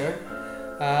be sure.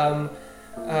 I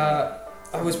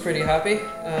was pretty happy.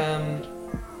 And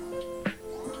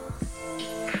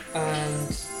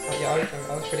yeah,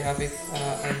 I was pretty happy.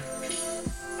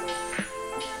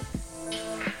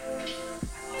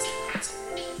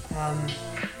 And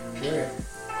Where?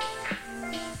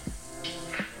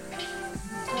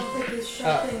 Topic is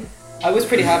shopping. I was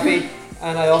pretty happy,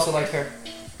 and I also liked her.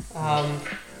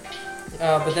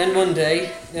 But then one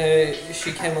day,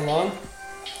 she came along.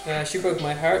 She broke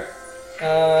my heart,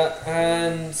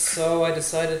 and so I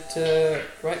decided to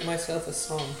write myself a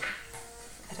song.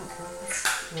 I don't know.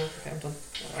 No, okay, I'm done.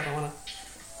 I don't wanna.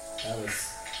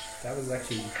 That was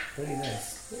actually pretty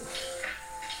nice.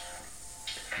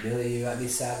 Millie, you got any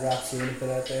sad raps you want to put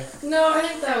out there? No, I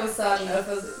think that was sad enough.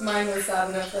 Mine was sad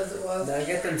enough as it was. Now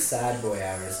get them sad boy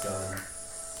hours going.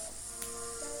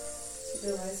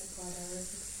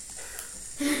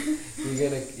 You're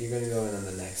gonna go in on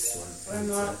the next one. I'm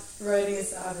not writing a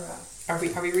sad rap. Are we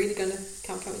really gonna?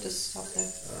 Can we just stop there?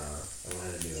 I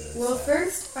want to do it. Well,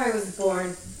 first I was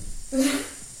born.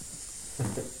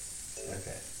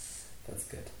 Okay, that's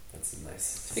good. That's nice.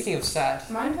 Speaking of sad,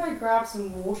 Mind if I grab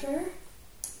some water?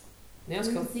 yeah, it's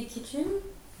cool. The kitchen.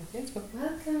 Yeah, it's cool.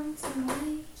 Welcome to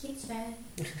my kitchen.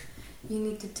 You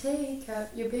need to take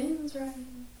out your bins, right?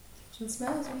 Kitchen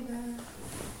smells really bad.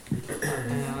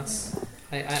 Yeah, that's.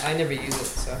 I never use it,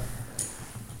 so.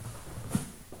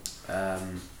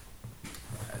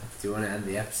 Do you want to end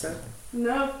the episode?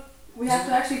 No, we have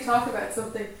to actually talk about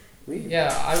something. Yeah,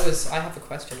 I have a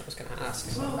question I was going to ask.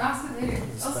 So. Well, ask it later.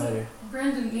 Also, Spider.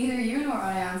 Brendan, neither you nor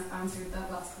I answered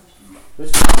that last question.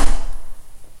 Which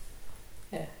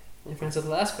In front of the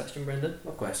last question, Brendan.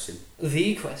 what question?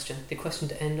 The question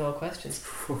to end all questions.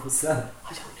 What was that?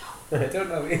 I don't know. I don't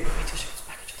know. Wait till she goes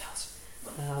back into the house.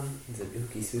 It's an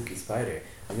ooky spooky spider.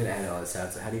 I'm gonna edit all this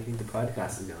out. So how do you think the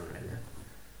podcast is going right now?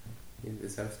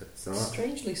 This episode. So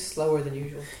Strangely slower than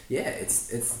usual. yeah,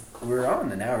 it's we're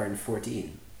on an hour and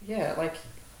 14. Yeah, like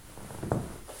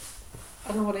I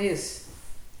don't know what it is.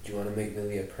 Do you want to make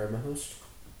Millie a perma host?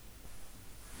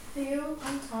 Theo,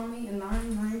 I'm Tommy, and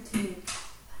I'm 19.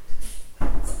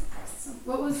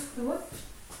 What was the what?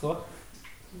 What?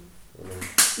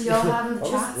 Y'all having the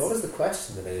What chats? was the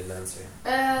question that I didn't answer?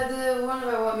 The one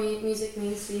about what music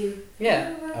means to you.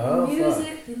 Yeah. Oh,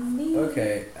 music in me.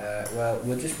 Okay. Well,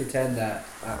 we'll just pretend that.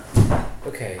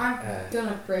 Okay. I'm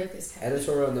gonna break this. Couch.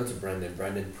 Editorial note to Brendan.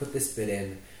 Brendan, put this bit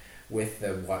in with the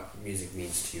what music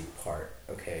means to you part.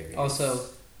 Okay. because- Also,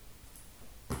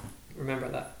 remember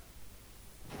that.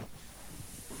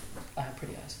 I have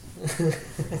pretty eyes.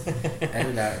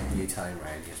 edit out you telling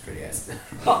Ryan he has pretty ass.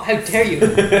 Oh, how dare you!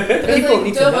 It People was need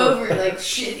like to dove know. over like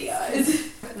shitty eyes.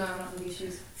 No, I'm not in these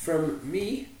shoes. From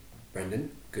me,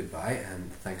 Brendan. Goodbye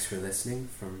and thanks for listening.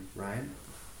 From Ryan.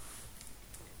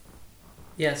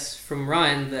 Yes, from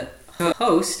Ryan, the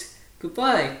host.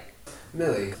 Goodbye.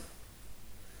 Millie.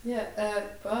 Yeah.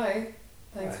 Bye.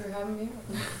 Thanks Bye. for having me.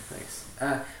 Thanks.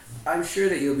 I'm sure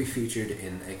that you'll be featured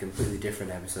in a completely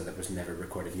different episode that was never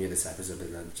recorded near this episode,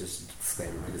 and that's just a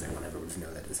disclaimer because I want everyone to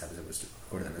know that this episode was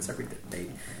recorded on a separate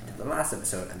date to the last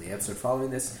episode, and the episode following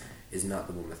this is not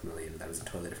the one with Millie, and that was a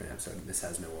totally different episode. This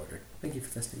has no order. Thank you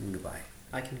for listening, and goodbye.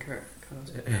 I concur.